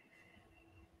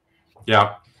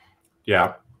 Yeah.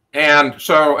 Yeah. And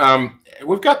so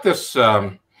we've got this,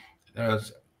 Judith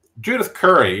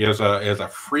Curry is a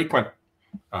frequent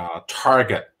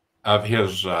target of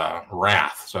his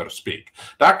wrath, so to speak.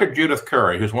 Dr. Judith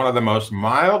Curry, who's one of the most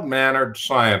mild-mannered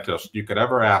scientists you could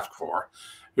ever ask for,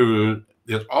 who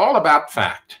is all about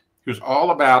fact, who's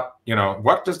all about, you know,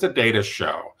 what does the data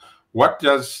show? What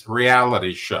does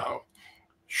reality show?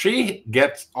 She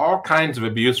gets all kinds of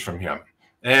abuse from him.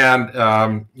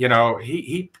 And, you know,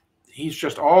 he's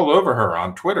just all over her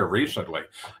on Twitter recently.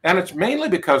 And it's mainly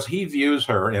because he views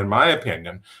her, in my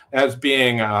opinion, as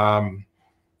being,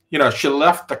 you know, she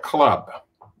left the club.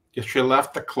 She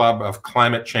left the club of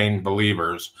climate change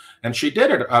believers. And she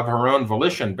did it of her own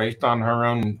volition based on her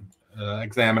own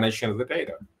examination of the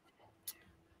data.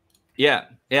 Yeah.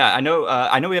 I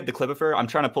know we have the clip of her. I'm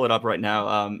trying to pull it up right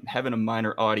now. Having a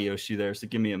minor audio issue there, so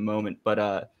give me a moment.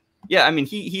 But yeah, I mean,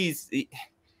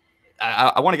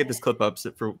 I want to get this clip up,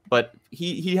 but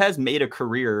he has made a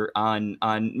career on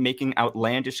making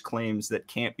outlandish claims that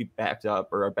can't be backed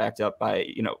up or are backed up by,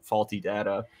 you know, faulty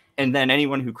data. And then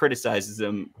anyone who criticizes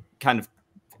him kind of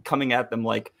coming at them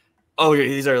like, oh,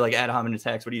 these are like ad hominem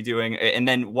attacks, what are you doing? And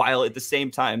then while at the same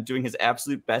time doing his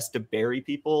absolute best to bury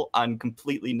people on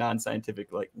completely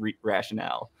non-scientific like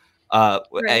rationale,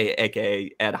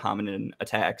 aka ad hominem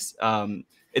attacks.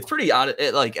 It's pretty odd.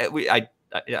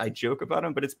 I joke about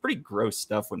him, but it's pretty gross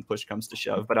stuff when push comes to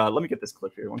shove. But let me get this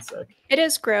clip here, one sec. It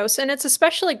is gross, and it's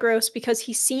especially gross because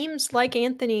he seems, like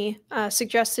Anthony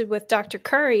suggested with Dr.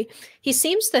 Curry, he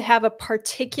seems to have a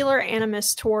particular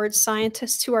animus towards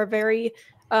scientists who are very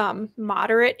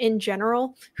moderate in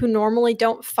general, who normally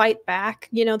don't fight back.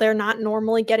 You know, they're not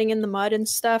normally getting in the mud and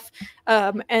stuff,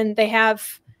 and they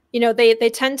have, you know, they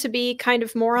tend to be kind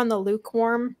of more on the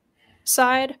lukewarm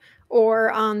side,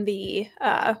 or on the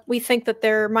we think that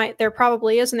there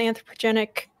probably is an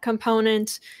anthropogenic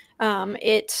component.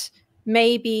 It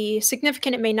may be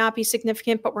significant, it may not be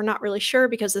significant, but we're not really sure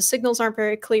because the signals aren't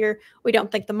very clear. We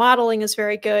don't think the modeling is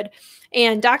very good,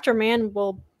 and Dr. Mann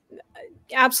will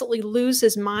absolutely lose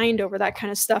his mind over that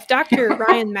kind of stuff. Dr.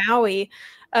 Ryan Maui,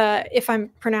 if I'm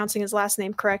pronouncing his last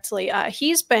name correctly,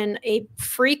 he's been a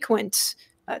frequent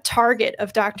target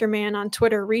of Dr. Mann on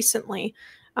Twitter recently.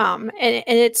 And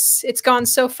it's gone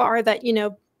so far that, you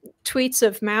know, tweets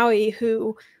of Maui,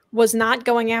 who was not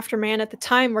going after Mann at the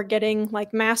time, were getting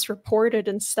like mass reported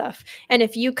and stuff. And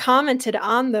if you commented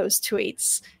on those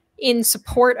tweets in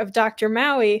support of Dr.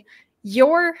 Maui,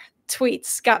 your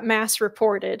tweets got mass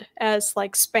reported as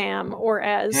like spam or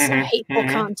as hateful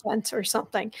content or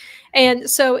something. And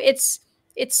so it's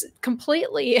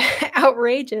completely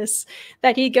outrageous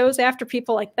that he goes after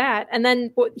people like that. And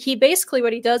then what he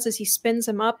does is he spins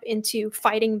them up into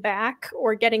fighting back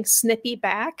or getting snippy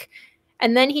back.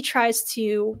 And then he tries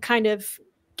to kind of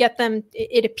get them,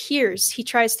 it appears, he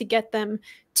tries to get them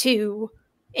to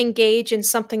engage in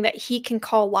something that he can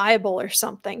call liable or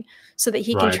something, so that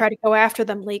he can try to go after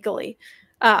them legally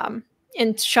and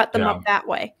shut them up that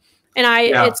way. And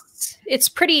it's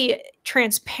pretty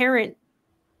transparent,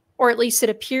 or at least it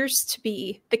appears to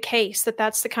be the case, that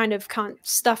that's the kind of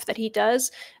stuff that he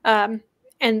does. And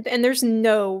there's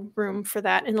no room for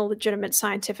that in a legitimate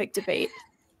scientific debate.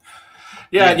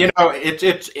 Yeah, you know,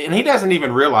 and he doesn't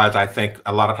even realize, I think,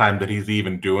 a lot of time that he's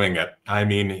even doing it. I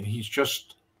mean, he's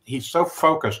so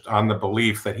focused on the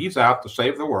belief that he's out to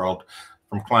save the world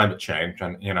from climate change.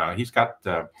 And, you know, he's got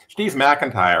Steve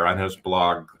McIntyre on his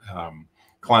blog,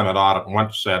 Climate Audit,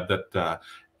 once said that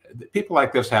people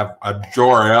like this have a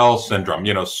Jor-El syndrome.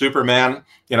 You know, Superman,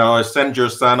 you know, send your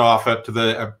son off to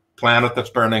the planet that's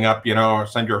burning up, you know, or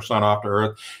send your son off to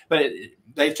Earth. But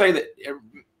they say that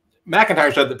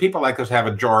McIntyre said that people like this have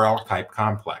a Jor-El type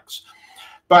complex.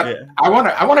 But I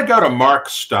want to go to Mark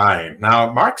Stein.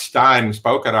 Now, Mark Stein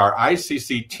spoke at our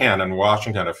ICC 10 in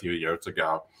Washington a few years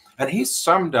ago, and he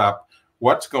summed up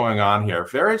what's going on here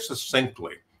very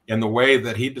succinctly in the way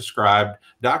that he described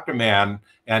Dr. Mann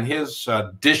and his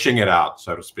dishing it out,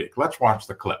 so to speak. Let's watch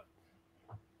the clip.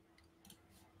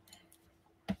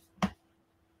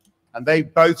 And they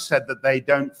both said that they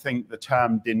don't think the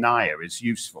term denier is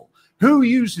useful. Who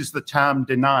uses the term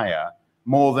denier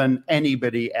more than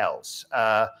anybody else?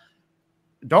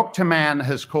 Dr. Mann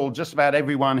has called just about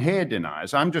everyone here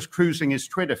deniers. I'm just cruising his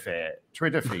Twitter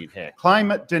feed here.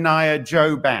 Climate denier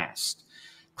Joe Bast.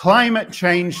 Climate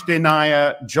change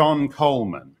denier John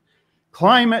Coleman.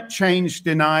 Climate change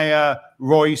denier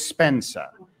Roy Spencer.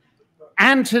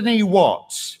 Anthony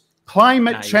Watts.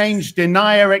 Climate change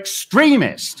denier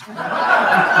extremist.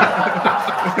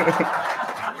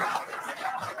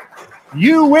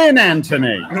 You win,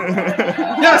 Anthony.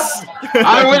 Yes,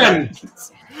 I win.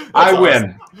 I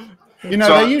win. You know,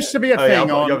 there used to be a thing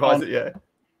yeah,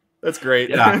 that's great.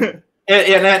 Yeah.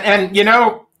 and you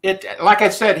know, like I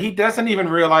said, he doesn't even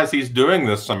realize he's doing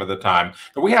this some of the time.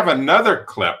 But we have another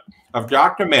clip of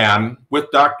Dr. Mann with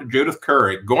Dr. Judith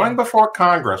Curry going before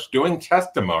Congress doing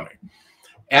testimony.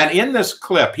 And in this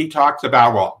clip, he talks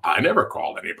about, well, I never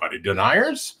called anybody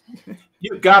deniers.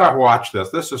 You've got to watch this.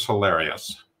 This is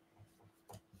hilarious.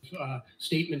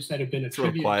 Statements that have been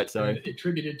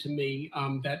attributed to me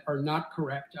that are not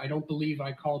correct. I don't believe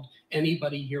I called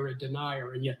anybody here a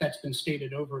denier, and yet that's been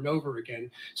stated over and over again.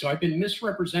 So I've been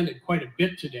misrepresented quite a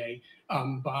bit today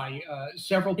by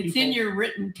several people. It's in your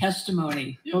written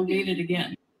testimony. Go read it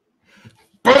again.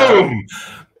 Boom!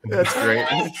 That's great.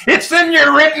 It's in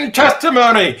your written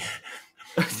testimony.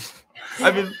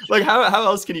 I mean, like, how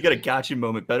else can you get a gotcha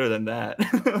moment better than that?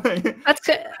 That's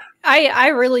good. I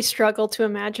really struggle to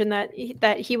imagine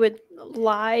that he would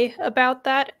lie about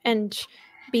that and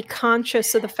be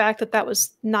conscious of the fact that that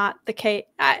was not the case.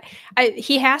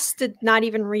 He has to not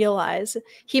even realize.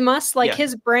 He must, like,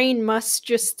 his brain must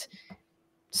just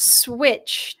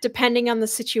switch depending on the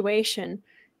situation.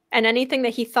 And anything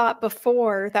that he thought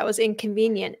before that was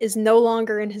inconvenient is no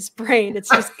longer in his brain. It's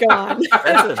just gone.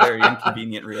 That's a very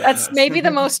inconvenient reaction. That's maybe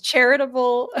the most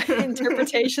charitable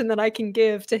interpretation that I can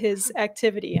give to his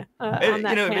activity on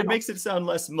that panel. It makes it sound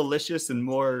less malicious and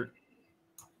more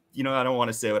you know, I don't want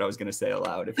to say what I was going to say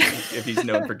aloud if he's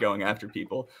known for going after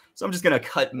people. So I'm just going to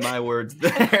cut my words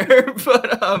there.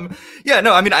 But yeah,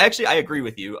 no, I mean, I agree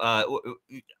with you.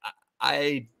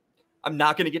 I'm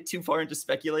not going to get too far into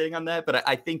speculating on that, but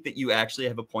I think that you actually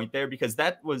have a point there, because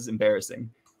that was embarrassing.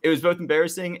 It was both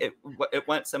embarrassing. It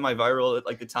went semi-viral at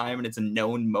like the time, and it's a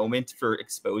known moment for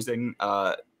exposing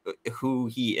who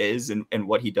he is and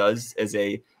what he does as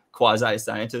a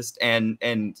quasi-scientist.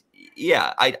 And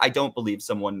yeah, I don't believe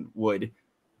someone would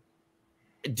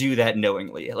do that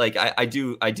knowingly. Like I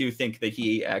do think that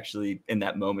he actually in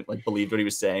that moment like believed what he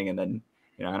was saying, and then,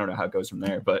 you know, I don't know how it goes from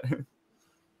there, but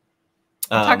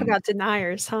talk about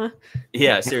deniers, huh?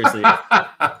 Yeah, seriously.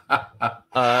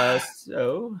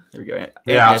 So there we go.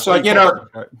 Yeah, so you know,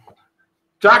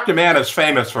 Dr. Mann is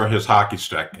famous for his hockey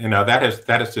stick. You know, that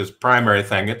is his primary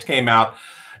thing. It came out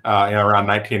around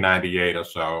 1998 or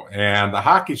so, and the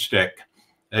hockey stick,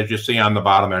 as you see on the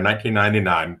bottom there,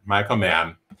 1999, Michael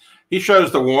Mann, he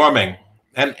shows the warming.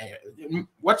 And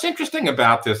what's interesting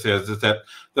about this is that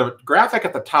the graphic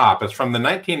at the top is from the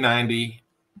 1990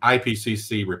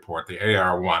 IPCC report, the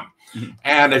AR1. Mm-hmm.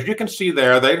 And as you can see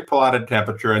there, they plotted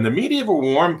temperature, and the medieval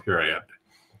warm period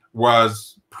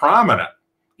was prominent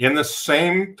in the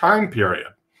same time period.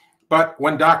 But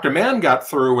when Dr. Mann got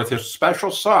through with his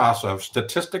special sauce of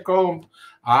statistical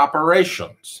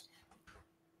operations,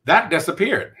 that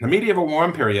disappeared. The medieval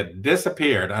warm period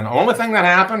disappeared. And the only thing that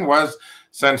happened was,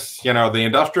 since, you know, the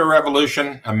Industrial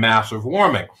Revolution, a massive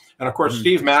warming. And of course,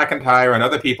 Steve McIntyre and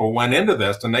other people went into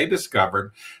this, and they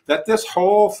discovered that this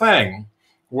whole thing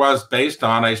was based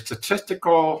on a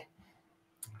statistical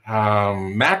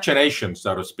machination,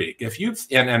 so to speak. If you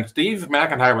and Steve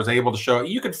McIntyre was able to show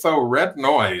you could throw red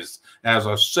noise as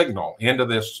a signal into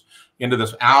this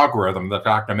algorithm that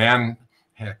Dr. Mann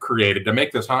had created to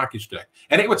make this hockey stick,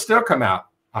 and it would still come out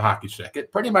a hockey stick.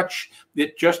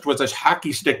 It just was a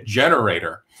hockey stick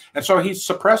generator. And so he's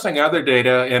suppressing other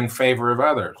data in favor of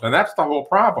others. And that's the whole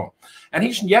problem. And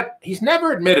he's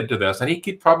never admitted to this. And he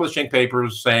keeps publishing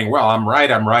papers saying, well, I'm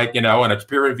right, you know, and it's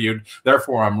peer reviewed,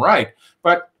 therefore I'm right.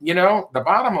 But, you know, the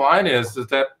bottom line is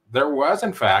that there was,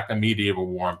 in fact, a medieval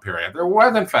warm period. There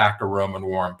was, in fact, a Roman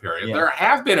warm period. Yeah. There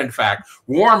have been, in fact,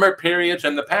 warmer periods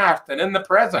in the past and in the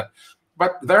present.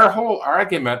 But their whole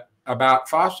argument about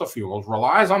fossil fuels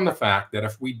relies on the fact that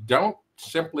if we don't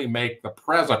simply make the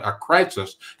present a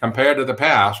crisis compared to the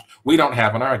past, we don't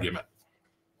have an argument.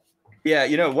 Yeah,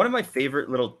 you know, one of my favorite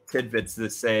little tidbits to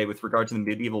say with regard to the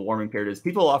medieval warming period is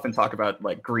people often talk about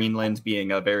like Greenland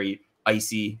being a very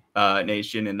icy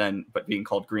nation, but being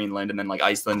called Greenland, and then like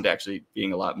Iceland actually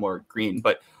being a lot more green.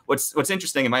 But what's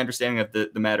interesting in my understanding of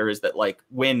the matter is that like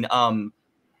when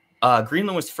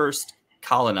Greenland was first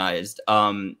colonized,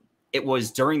 it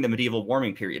was during the medieval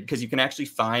warming period, because you can actually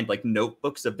find like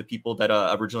notebooks of the people that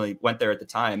originally went there at the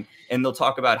time, and they'll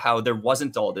talk about how there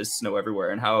wasn't all this snow everywhere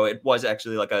and how it was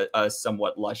actually like a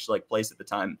somewhat lush like place at the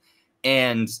time.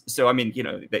 And so, I mean, you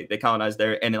know, they colonized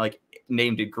there and like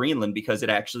named it Greenland because it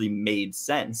actually made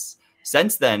sense.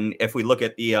 Since then, if we look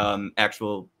at the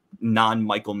actual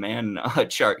non-Michael Mann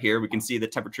chart here, we can see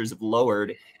that temperatures have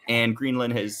lowered and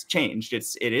Greenland has changed.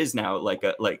 It is now like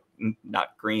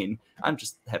not green. I'm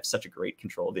just have such a great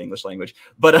control of the English language.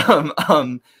 But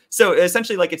so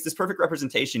essentially, like, it's this perfect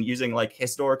representation using like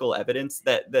historical evidence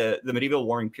that the medieval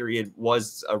warming period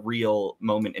was a real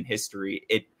moment in history.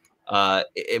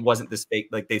 It wasn't this fake,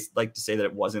 like they like to say that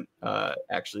it wasn't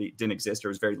actually didn't exist or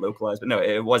was very localized, but no,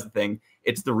 it was a thing.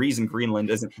 It's the reason Greenland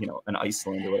isn't, you know, an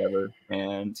Iceland or whatever.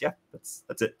 And yeah, that's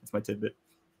it. That's my tidbit.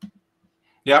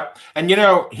 Yep. And, you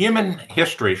know, human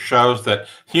history shows that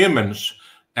humans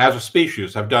as a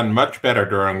species have done much better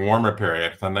during warmer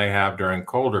periods than they have during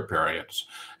colder periods.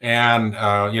 And,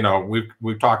 you know,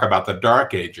 we talk about the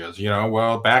dark ages, you know,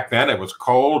 well, back then it was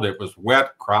cold, it was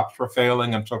wet, crops were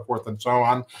failing and so forth and so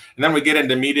on. And then we get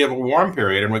into medieval warm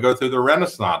period and we go through the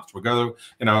Renaissance. We go,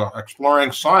 you know,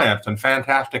 exploring science and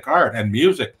fantastic art and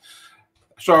music.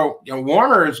 So, you know,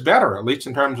 warmer is better, at least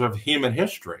in terms of human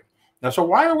history. Now, so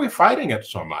why are we fighting it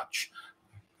so much?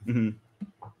 Mm-hmm.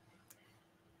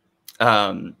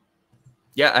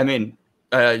 Yeah, I mean,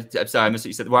 I'm sorry, I missed what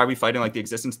you said. Why are we fighting like the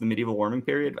existence of the medieval warming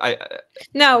period?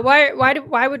 No,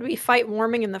 why would we fight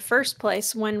warming in the first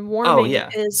place when warming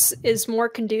is more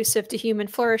conducive to human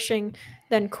flourishing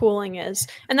than cooling is?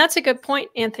 And that's a good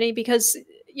point, Anthony, because,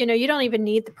 you know, you don't even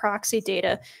need the proxy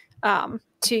data to,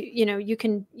 you know, you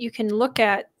can look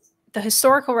at the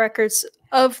historical records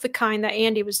of the kind that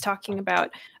Andy was talking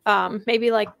about,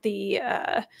 maybe like the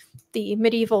the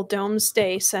medieval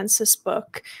Domesday census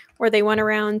book, where they went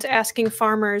around asking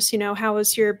farmers, how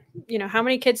is your, how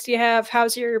many kids do you have?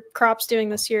 How's your crops doing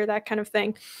this year? That kind of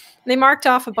thing. And they marked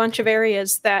off a bunch of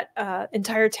areas that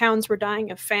entire towns were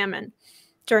dying of famine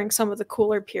during some of the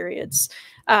cooler periods.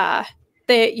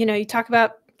 You talk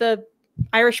about the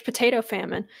Irish potato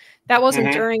famine. That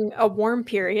wasn't during a warm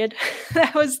period.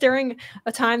 That was during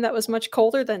a time that was much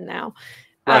colder than now.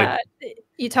 Right.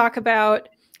 You talk about,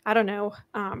 I don't know,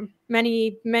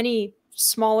 many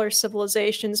smaller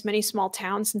civilizations, many small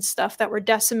towns and stuff that were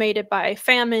decimated by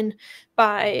famine,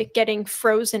 by getting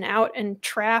frozen out and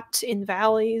trapped in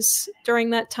valleys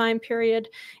during that time period.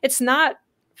 It's not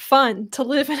fun to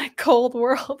live in a cold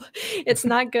world. It's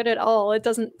not good at all. It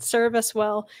doesn't serve us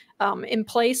well. In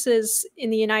places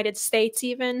in the United States,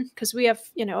 even, because we have,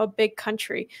 a big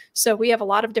country. So we have a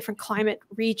lot of different climate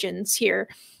regions here.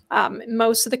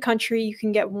 Most of the country, you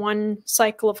can get one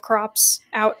cycle of crops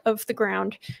out of the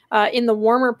ground. In the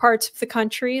warmer parts of the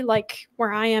country, like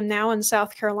where I am now in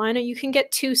South Carolina, you can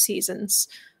get 2 seasons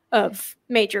of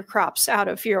major crops out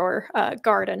of your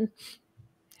garden,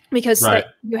 because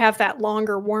you have that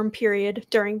longer warm period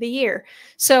during the year.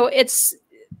 So it's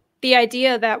the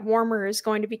idea that warmer is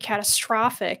going to be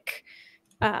catastrophic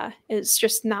is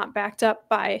just not backed up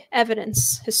by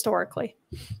evidence historically.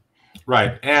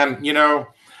 Right. And,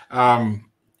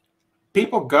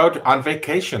 people go on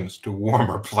vacations to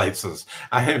warmer places.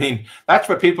 I mean, that's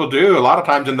what people do a lot of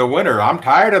times in the winter. I'm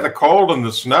tired of the cold and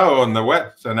the snow and the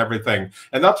wet and everything.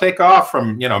 And they'll take off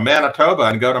from, Manitoba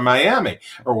and go to Miami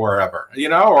or wherever,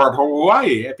 or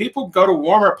Hawaii. People go to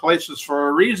warmer places for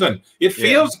a reason. It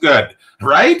feels good,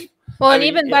 right? Well, and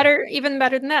even better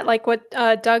than that, like what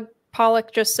Doug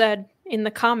Pollock just said in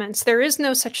the comments, there is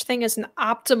no such thing as an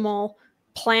optimal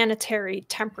planetary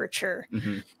temperature.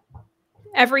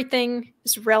 Everything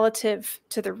is relative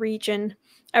to the region.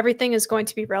 Everything is going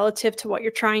to be relative to what you're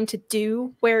trying to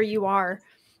do where you are.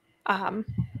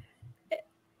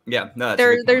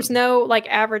 There's no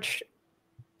average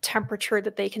temperature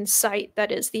that they can cite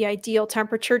that is the ideal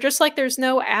temperature, just like there's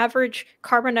no average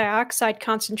carbon dioxide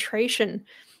concentration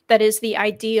that is the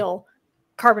ideal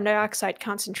carbon dioxide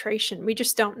concentration. We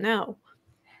just don't know.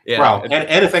 Yeah. Well, and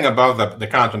anything above the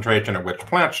concentration at which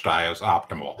plants die is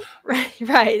optimal. Right.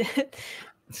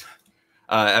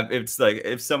 It's like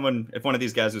if one of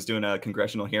these guys was doing a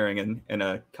congressional hearing and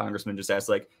a congressman just asked,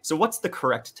 so what's the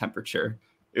correct temperature?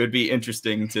 It would be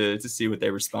interesting to see what they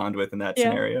respond with in that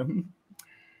scenario.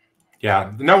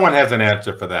 Yeah, no one has an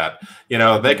answer for that.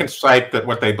 They can cite that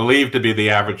what they believe to be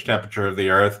the average temperature of the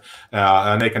Earth,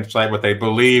 and they can cite what they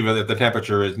believe that the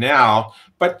temperature is now.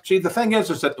 But see, the thing is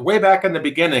that way back in the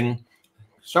beginning,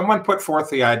 someone put forth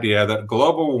the idea that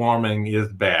global warming is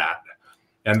bad.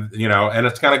 And, and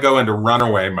it's going to go into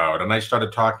runaway mode. And they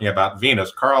started talking about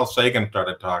Venus. Carl Sagan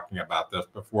started talking about this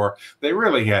before they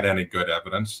really had any good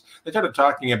evidence. They started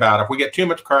talking about if we get too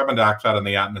much carbon dioxide in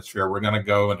the atmosphere, we're going to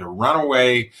go into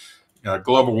runaway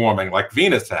global warming like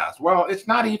Venus has. Well, it's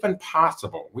not even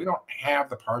possible. We don't have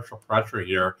the partial pressure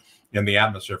here in the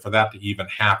atmosphere for that to even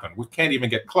happen. We can't even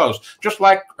get close. Just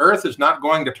like Earth is not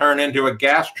going to turn into a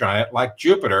gas giant like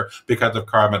Jupiter because of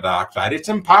carbon dioxide. It's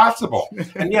impossible.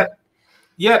 And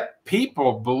yet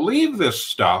people believe this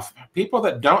stuff. People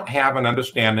that don't have an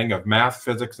understanding of math,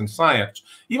 physics, and science,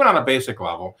 even on a basic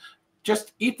level,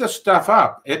 just eat this stuff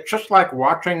up. It's just like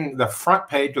watching the front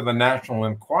page of the National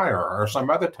Enquirer or some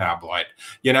other tabloid.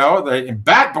 The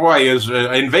Bat Boy is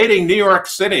invading New York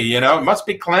City. It must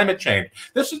be climate change.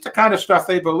 This is the kind of stuff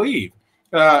they believe.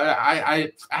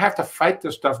 I have to fight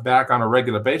this stuff back on a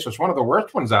regular basis. One of the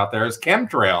worst ones out there is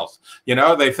chemtrails.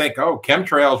 They think,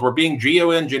 chemtrails were being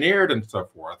geoengineered and so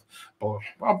forth. Well,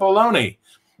 baloney.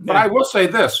 But I will say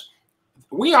this.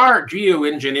 We are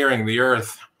geoengineering the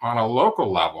Earth on a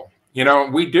local level.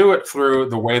 We do it through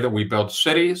the way that we build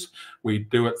cities. We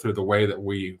do it through the way that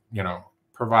we,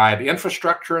 provide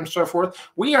infrastructure and so forth.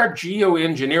 We are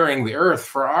geoengineering the Earth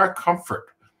for our comfort.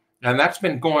 And that's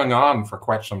been going on for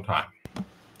quite some time.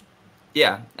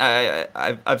 Yeah,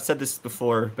 I've said this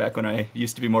before back when I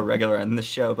used to be more regular on this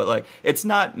show, but it's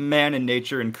not man and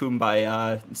nature and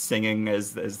kumbaya singing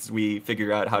as we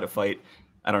figure out how to fight,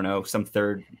 I don't know, some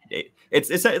third.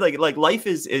 It's like life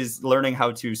is learning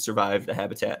how to survive the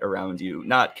habitat around you,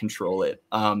 not control it.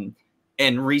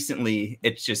 And recently,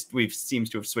 it's just seems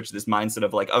to have switched this mindset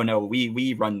of oh no,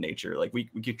 we run nature, we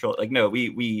control it. No,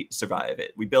 we survive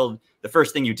it. We build. The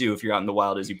first thing you do if you're out in the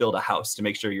wild is you build a house to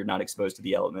make sure you're not exposed to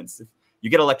the elements. If you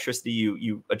get electricity,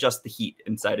 you adjust the heat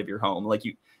inside of your home.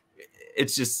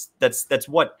 It's just that's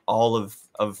what all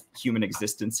of human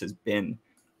existence has been.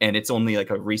 And it's only a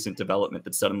recent development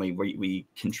that suddenly we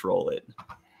control it.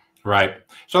 Right.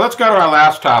 So let's go to our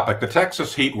last topic, the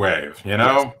Texas heat wave. You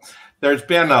know, there's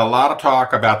been a lot of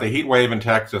talk about the heat wave in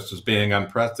Texas as being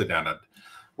unprecedented.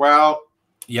 Well,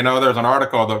 you know, there's an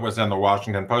article that was in the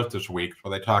Washington Post this week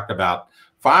where they talked about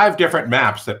 5 different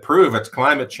maps that prove it's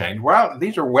climate change. Well,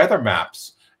 these are weather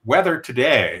maps, weather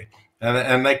today,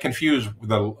 and they confuse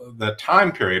the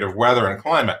time period of weather and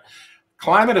climate.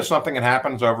 Climate is something that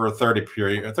happens over a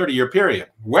 30-year period.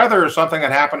 Weather is something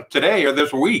that happens today or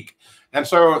this week. And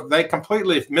so they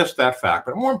completely miss that fact.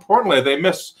 But more importantly, they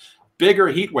miss bigger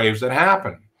heat waves that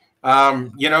happen.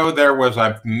 You know, there was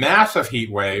a massive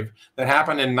heat wave that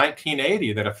happened in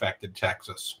 1980 that affected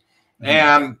Texas.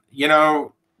 And, you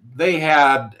know, they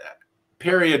had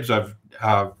periods of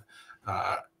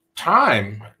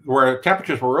time where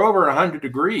temperatures were over 100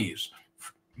 degrees,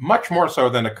 much more so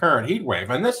than the current heat wave.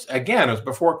 And this, again, is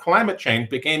before climate change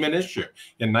became an issue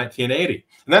in 1980.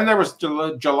 And then there was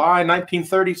July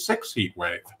 1936 heat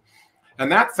wave.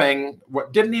 And that thing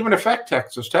didn't even affect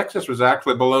Texas. Texas was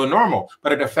actually below normal,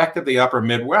 but it affected the upper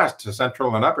Midwest, the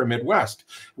central and upper Midwest,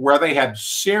 where they had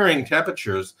searing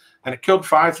temperatures, and it killed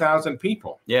 5,000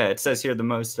 people. Yeah, it says here the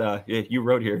most, you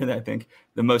wrote here, I think,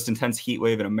 the most intense heat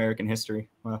wave in American history.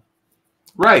 Wow.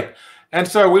 Right. And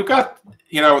so we've got,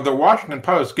 you know, the Washington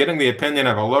Post getting the opinion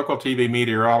of a local TV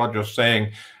meteorologist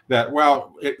saying that,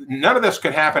 well, none of this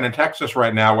could happen in Texas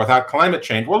right now without climate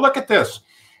change. Well, look at this.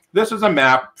 This is a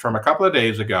map from a couple of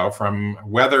days ago from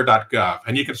weather.gov,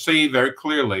 and you can see very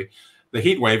clearly the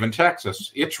heat wave in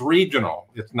Texas. It's regional.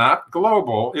 It's not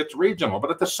global. It's regional.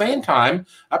 But at the same time,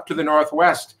 up to the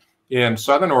northwest in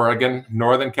southern Oregon,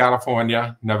 northern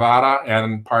California, Nevada,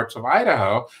 and parts of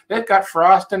Idaho, they've got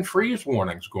frost and freeze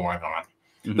warnings going on.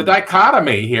 The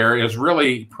dichotomy here is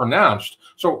really pronounced.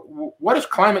 So what is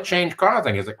climate change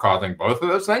causing? Is it causing both of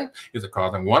those things? Is it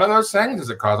causing one of those things?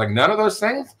 Is it causing none of those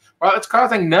things? Well, it's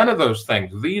causing none of those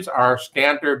things. These are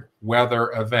standard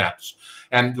weather events.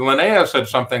 And Linnea said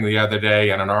something the other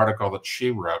day in an article that she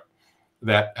wrote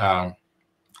that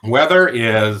weather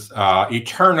is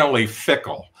eternally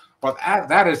fickle. Well,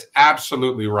 that is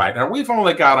absolutely right. And we've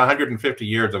only got 150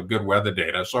 years of good weather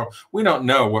data, so we don't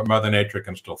know what Mother Nature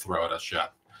can still throw at us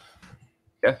yet.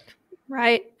 Yeah.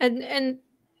 Right. And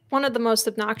one of the most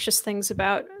obnoxious things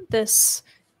about this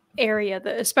area,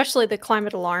 especially the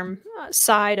climate alarm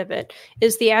side of it,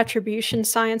 is the attribution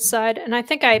science side. And I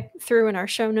think I threw in our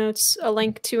show notes a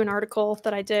link to an article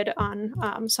that I did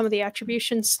on some of the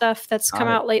attribution stuff that's come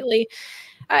out lately.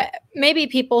 Maybe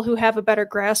people who have a better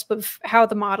grasp of how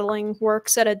the modeling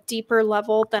works at a deeper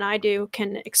level than I do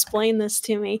can explain this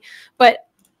to me. But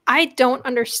I don't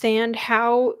understand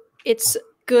how it's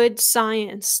good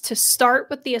science to start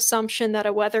with the assumption that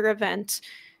a weather event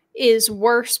is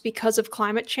worse because of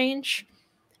climate change.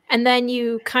 And then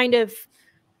you kind of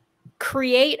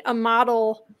create a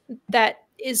model that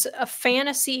is a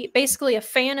fantasy, basically a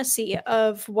fantasy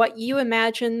of what you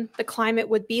imagine the climate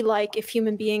would be like if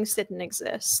human beings didn't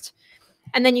exist.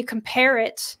 And then you compare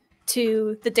it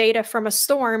to the data from a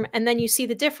storm, and then you see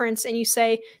the difference and you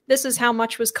say, this is how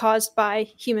much was caused by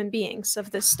human beings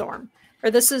of this storm. Or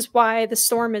this is why the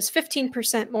storm is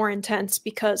 15% more intense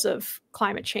because of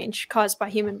climate change caused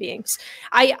by human beings.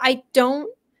 I don't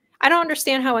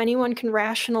understand how anyone can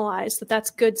rationalize that that's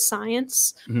good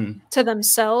science to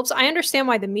themselves. I understand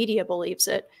why the media believes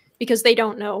it, because they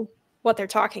don't know what they're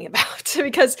talking about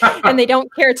and they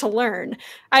don't care to learn.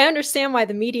 I understand why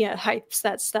the media hypes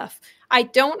that stuff. I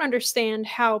don't understand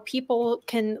how people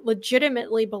can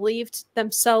legitimately believe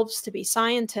themselves to be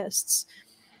scientists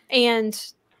and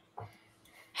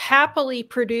happily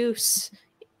produce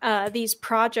these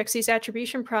projects, these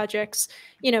attribution projects,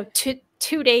 you know,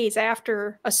 2 days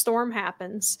after a storm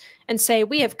happens and say,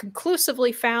 we have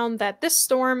conclusively found that this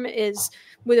storm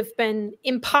would have been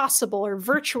impossible, or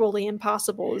virtually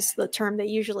impossible is the term they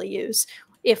usually use,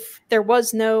 if there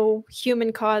was no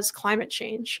human-caused climate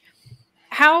change.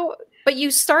 But you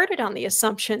started on the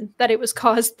assumption that it was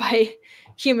caused by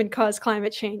human-caused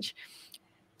climate change.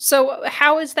 So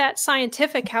how is that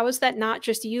scientific? How is that not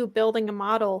just you building a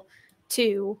model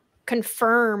to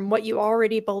confirm what you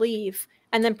already believe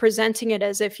and then presenting it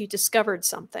as if you discovered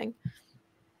something?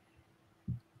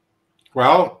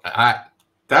 Well,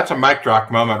 that's a mic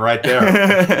drop moment right there.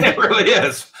 It really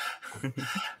is.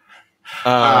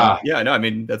 Yeah, no, I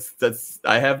mean,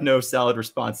 I have no solid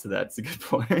response to that. It's a good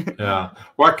point. Yeah.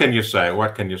 What can you say?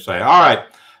 What can you say? All right.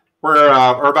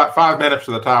 We're about 5 minutes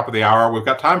to the top of the hour. We've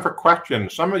got time for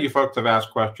questions. Some of you folks have asked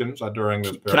questions during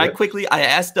this period. Can I quickly, I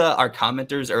asked our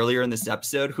commenters earlier in this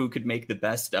episode who could make the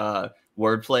best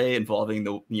wordplay involving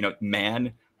the,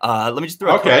 Mann Let me just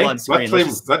throw a couple on screen.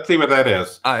 Let's see what that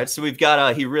is. All right, so we've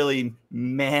got he really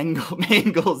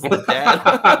mangles the dad.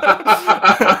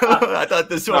 I thought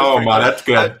this one. Oh my, that's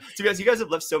good. So you guys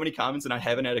have left so many comments, and I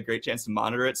haven't had a great chance to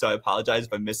monitor it. So I apologize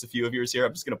if I miss a few of yours here.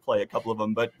 I'm just gonna play a couple of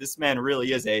them, but this man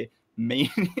really is a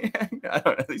maniac. I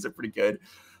don't know, these are pretty good.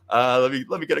 Let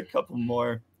me get a couple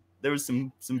more. There was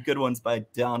some good ones by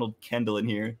Donald Kendall in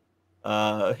here.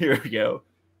 Here we go.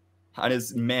 On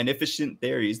his magnificent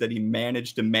theories that he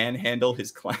managed to manhandle his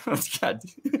clients. God,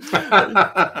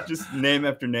 just name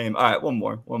after name. All right, one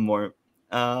more.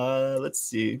 Let's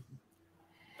see.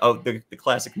 Oh, the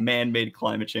classic man-made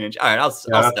climate change. All right, I'll that's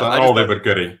an oldie but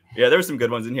goodie. Yeah, there were some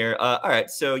good ones in here. All right,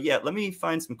 so yeah, let me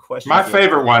find some questions. My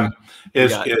favorite one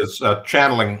is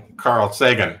channeling Carl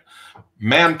Sagan.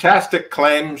 Mantastic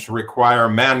claims require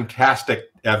mantastic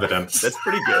evidence. That's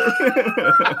pretty good.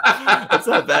 That's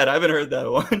not bad. I haven't heard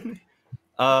that one.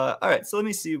 All right, so let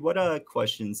me see. What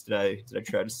questions did I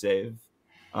try to save?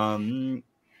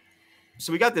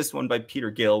 So we got this one by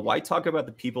Peter Gill. Why talk about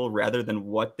the people rather than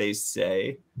what they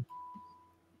say?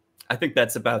 I think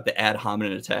that's about the ad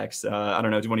hominem attacks. I don't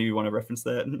know. Do one of you want to reference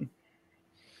that?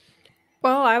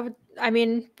 Well, I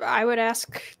would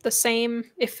ask the same.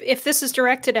 If this is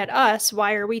directed at us,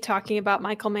 why are we talking about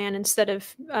Michael Mann instead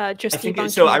of just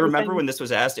debunking? So I remember when this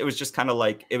was asked, it was just kind of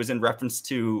like it was in reference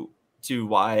to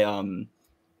why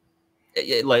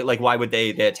like why would they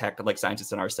attack like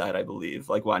scientists on our side? I believe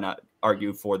like why not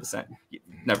argue for the science?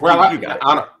 Well,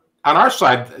 on our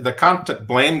side, the constant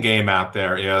blame game out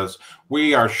there is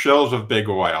we are shills of big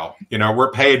oil. You know,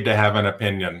 we're paid to have an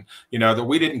opinion. You know, that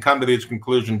we didn't come to these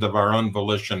conclusions of our own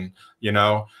volition. You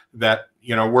know, that,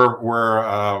 you know,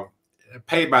 we're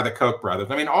paid by the Koch brothers.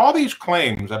 I mean, all these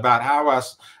claims about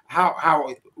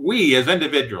how we as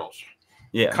individuals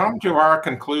come to our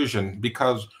conclusion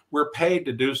because we're paid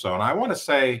to do so. And I want to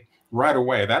say right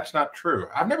away, that's not true.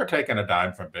 I've never taken a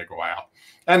dime from big oil.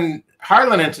 And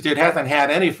Harlan Institute hasn't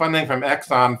had any funding from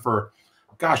Exxon for,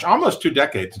 gosh, almost 2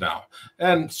 decades now.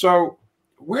 And so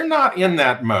we're not in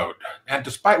that mode. And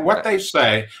despite what they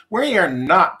say, we are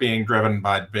not being driven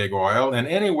by big oil in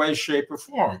any way, shape, or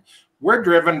form. We're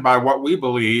driven by what we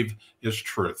believe is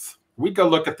truth. We go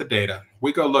look at the data.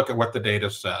 We go look at what the data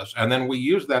says. And then we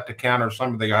use that to counter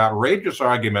some of the outrageous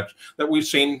arguments that we've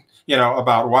seen, you know,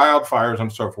 about wildfires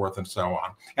and so forth and so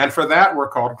on. And for that, we're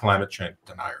called climate change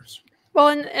deniers. Well,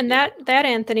 and that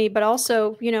Anthony, but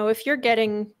also, you know, if you're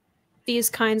getting these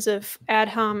kinds of ad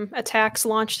hom attacks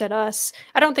launched at us,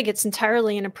 I don't think it's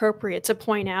entirely inappropriate to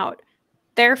point out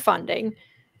their funding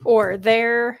or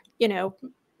their, you know,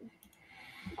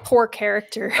 poor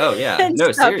character. Oh yeah,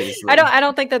 no, seriously. I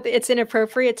don't think that it's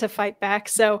inappropriate to fight back.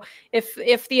 So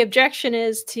if the objection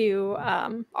is to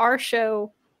our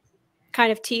show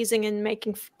kind of teasing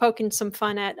and poking some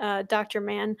fun at Dr.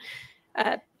 Mann,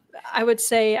 I would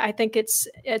say I think it's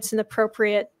an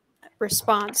appropriate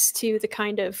response to the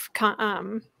kind of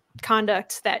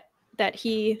conduct that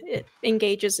he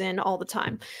engages in all the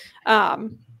time.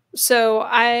 So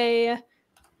I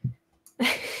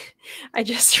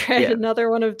just read another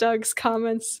one of Doug's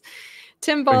comments.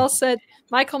 Tim Ball said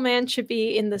Michael Mann should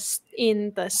be in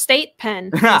the state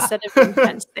pen instead of in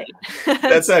Penn State.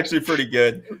 That's actually pretty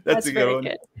good. That's a good one.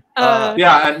 Good.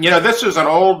 Yeah, and you know, this is an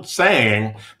old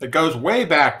saying that goes way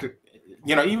back to,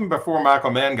 you know, even before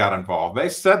Michael Mann got involved. They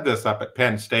said this up at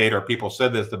Penn State, or people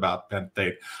said this about Penn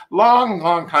State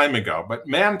long time ago. But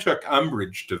Mann took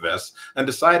umbrage to this and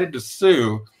decided to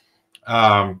sue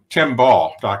Tim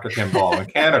Ball, Dr. Tim Ball in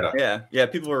Canada. Yeah,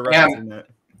 people were referencing that.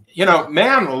 You know,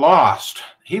 Mann lost.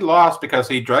 He lost because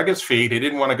he drug his feet. He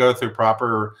didn't want to go through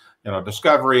proper, you know,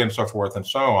 discovery and so forth and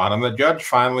so on. And the judge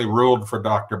finally ruled for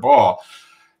Dr. Ball.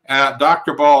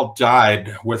 Dr. Ball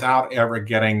died without ever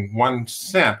getting 1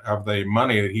 cent of the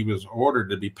money that he was ordered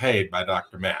to be paid by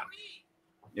Dr. Mann.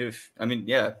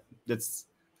 That's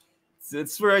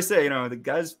where I say, you know, the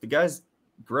guy's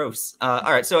gross. All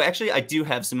right, so actually, I do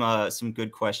have some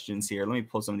good questions here. Let me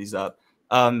pull some of these up.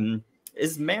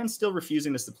 Is Mann still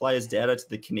refusing to supply his data to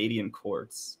the Canadian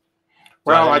courts?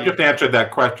 Well, I just answered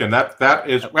that question. That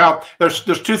is, well, there's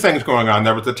 2 things going on.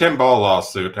 There was the Tim Ball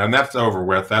lawsuit, and that's over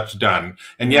with. That's done.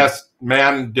 And yes,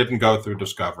 Mann didn't go through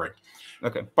discovery.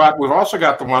 Okay. But we've also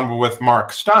got the one with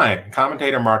Mark Stein,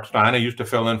 commentator Mark Stein, who used to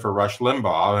fill in for Rush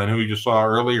Limbaugh, and who you saw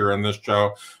earlier in this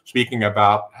show speaking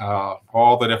about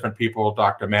all the different people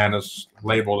Dr. Mann has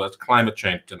labeled as climate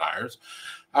change deniers.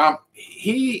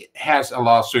 He has a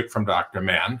lawsuit from Dr.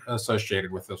 Mann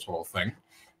associated with this whole thing.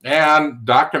 And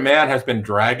Dr. Mann has been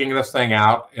dragging this thing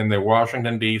out in the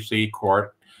Washington, D.C.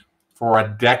 court for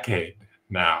a decade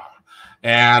now.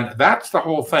 And that's the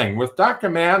whole thing. With Dr.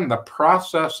 Mann, the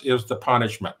process is the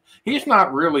punishment. He's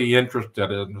not really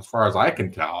interested in, as far as I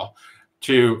can tell,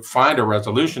 to find a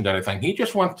resolution to anything. He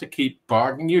just wants to keep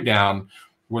bogging you down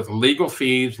with legal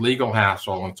fees, legal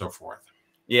hassle, and so forth.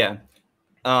 Yeah.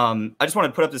 I just want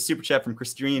to put up this super chat from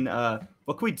Christine.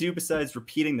 What can we do besides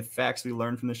repeating the facts we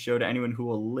learned from the show to anyone who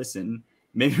will listen?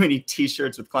 Maybe we need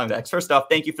t-shirts with climate facts. First off,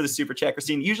 thank you for the super chat,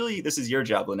 Christine. Usually this is your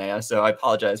job, Linnea, so I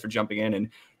apologize for jumping in and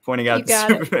pointing out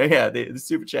the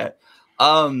super chat.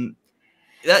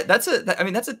 That's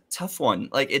a tough one.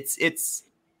 Like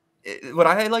what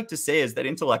I like to say is that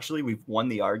intellectually we've won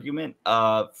the argument.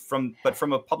 But from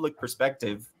a public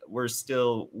perspective, we're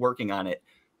still working on it.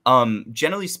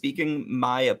 Generally speaking,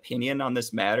 my opinion on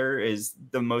this matter is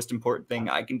the most important thing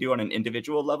I can do on an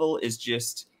individual level is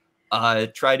just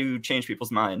try to change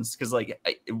people's minds. Because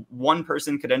one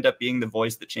person could end up being the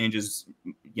voice that changes,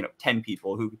 10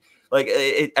 people who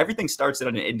everything starts at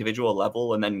an individual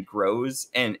level and then grows.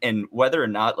 And whether or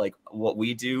not what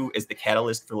we do is the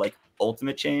catalyst for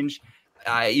ultimate change,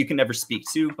 you can never speak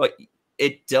to, but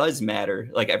it does matter.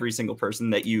 Every single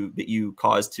person that you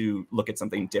cause to look at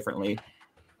something differently.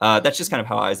 That's just kind of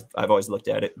how I've always looked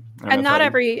at it. And not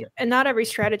every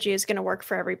strategy is going to work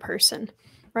for every person,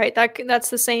 right? That's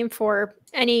the same for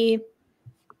any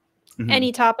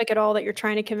topic at all that you're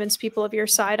trying to convince people of your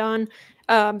side on.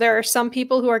 There are some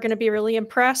people who are going to be really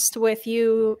impressed with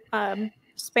you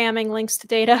spamming links to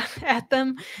data at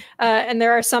them. And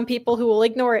there are some people who will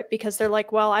ignore it because they're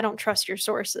like, well, I don't trust your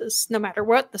sources, no matter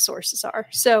what the sources are.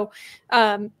 So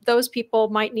those people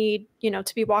might need,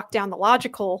 to be walked down the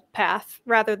logical path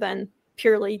rather than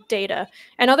purely data.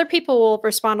 And other people will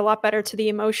respond a lot better to the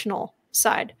emotional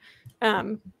side.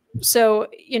 So,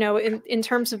 in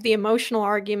terms of the emotional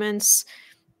arguments,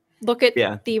 look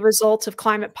at the results of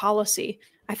climate policy.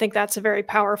 I think that's a very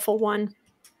powerful one.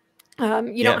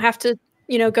 You don't have to,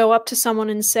 go up to someone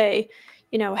and say,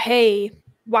 hey,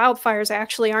 wildfires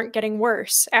actually aren't getting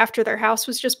worse after their house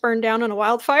was just burned down in a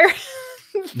wildfire.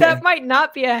 That might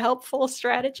not be a helpful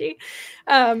strategy.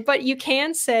 But you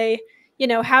can say,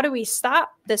 how do we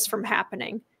stop this from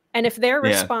happening? And if their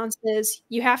response is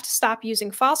you have to stop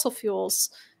using fossil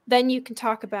fuels, then you can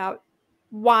talk about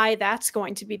why that's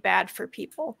going to be bad for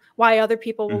people, why other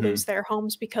people will lose their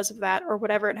homes because of that, or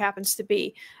whatever it happens to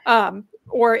be. And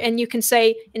you can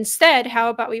say, instead, how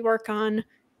about we work on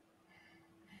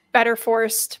better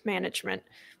forest management?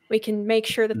 We can make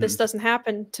sure that this doesn't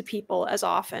happen to people as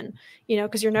often,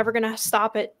 because you're never going to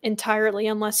stop it entirely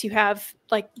unless you have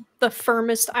the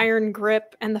firmest iron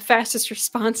grip and the fastest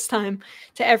response time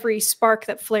to every spark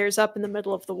that flares up in the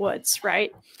middle of the woods,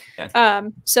 right?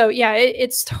 So yeah,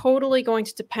 it's totally going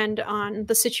to depend on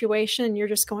the situation. You're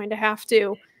just going to have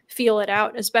to feel it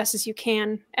out as best as you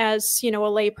can as, a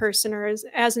layperson or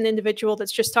as an individual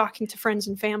that's just talking to friends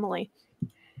and family.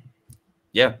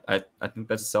 Yeah, I think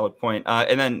that's a solid point.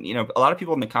 And then, a lot of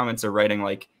people in the comments are writing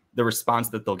the response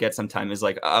that they'll get sometime is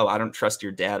oh, I don't trust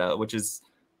your data, which is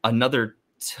another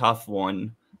tough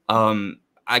one.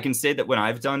 I can say that when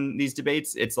I've done these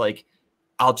debates, it's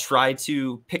I'll try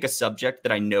to pick a subject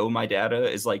that I know my data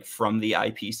is from the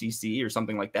IPCC or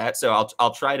something like that. So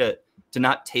I'll try to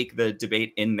not take the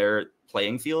debate in their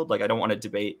playing field. I don't want to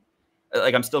debate.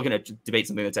 I'm still going to debate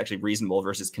something that's actually reasonable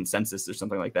versus consensus or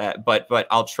something like that. But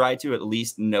I'll try to at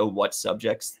least know what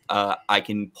subjects I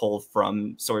can pull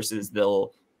from sources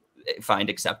they'll find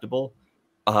acceptable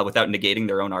without negating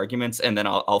their own arguments. And then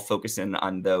I'll focus in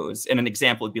on those. And an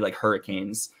example would be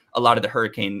hurricanes. A lot of the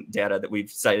hurricane data that we've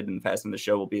cited in the past on the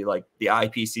show will be the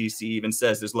IPCC even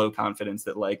says there's low confidence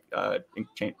that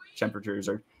temperatures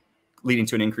are leading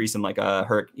to an increase in a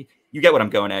hurricane. You get what I'm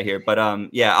going at here, but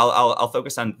yeah, I'll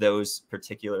focus on those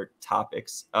particular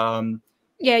topics.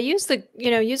 Yeah, using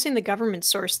the government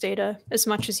source data as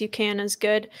much as you can is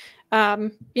good.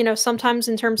 Sometimes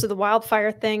in terms of the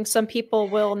wildfire thing, some people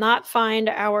will not find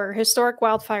our historic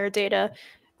wildfire data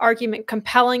argument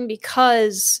compelling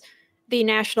because the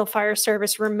National Fire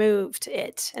Service removed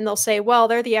it. And they'll say, well,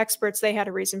 they're the experts. They had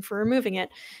a reason for removing it.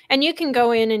 And you can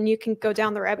go in and you can go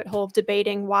down the rabbit hole of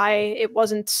debating why it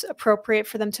wasn't appropriate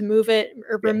for them to move it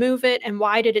or remove it. And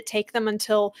why did it take them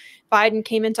until Biden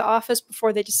came into office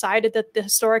before they decided that the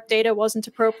historic data wasn't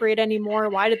appropriate anymore?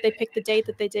 Why did they pick the date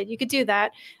that they did? You could do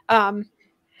that.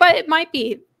 But it might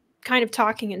be kind of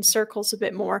talking in circles a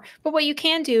bit more. But what you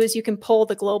can do is you can pull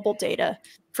the global data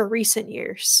for recent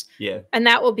years. Yeah. And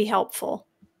that will be helpful.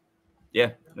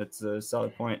 Yeah, that's a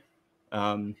solid point.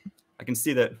 I can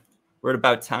see that we're at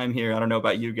about time here. I don't know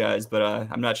about you guys, but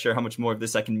I'm not sure how much more of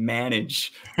this I can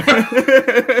manage. I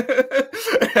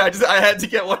had to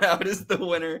get one out as the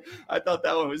winner. I thought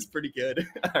that one was pretty good.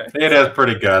 All right. It is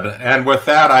pretty good. And with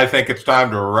that, I think it's time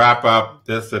to wrap up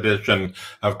this edition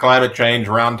of Climate Change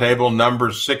Roundtable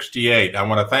number 68. I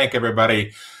want to thank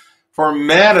everybody for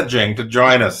managing to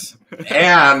join us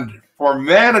and for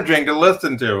managing to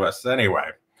listen to us. Anyway,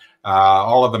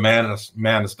 all of the man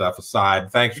stuff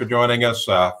aside, thanks for joining us.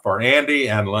 For Andy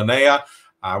and Linnea,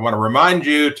 I want to remind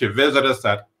you to visit us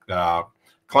at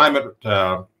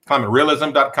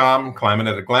climaterealism.com,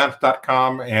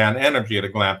 climateataglance.com, and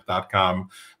energyattaglance.com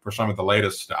for some of the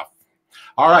latest stuff.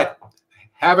 All right.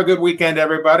 Have a good weekend,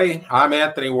 everybody. I'm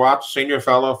Anthony Watts, Senior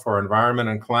Fellow for Environment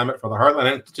and Climate for the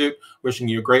Heartland Institute, wishing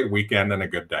you a great weekend and a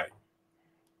good day.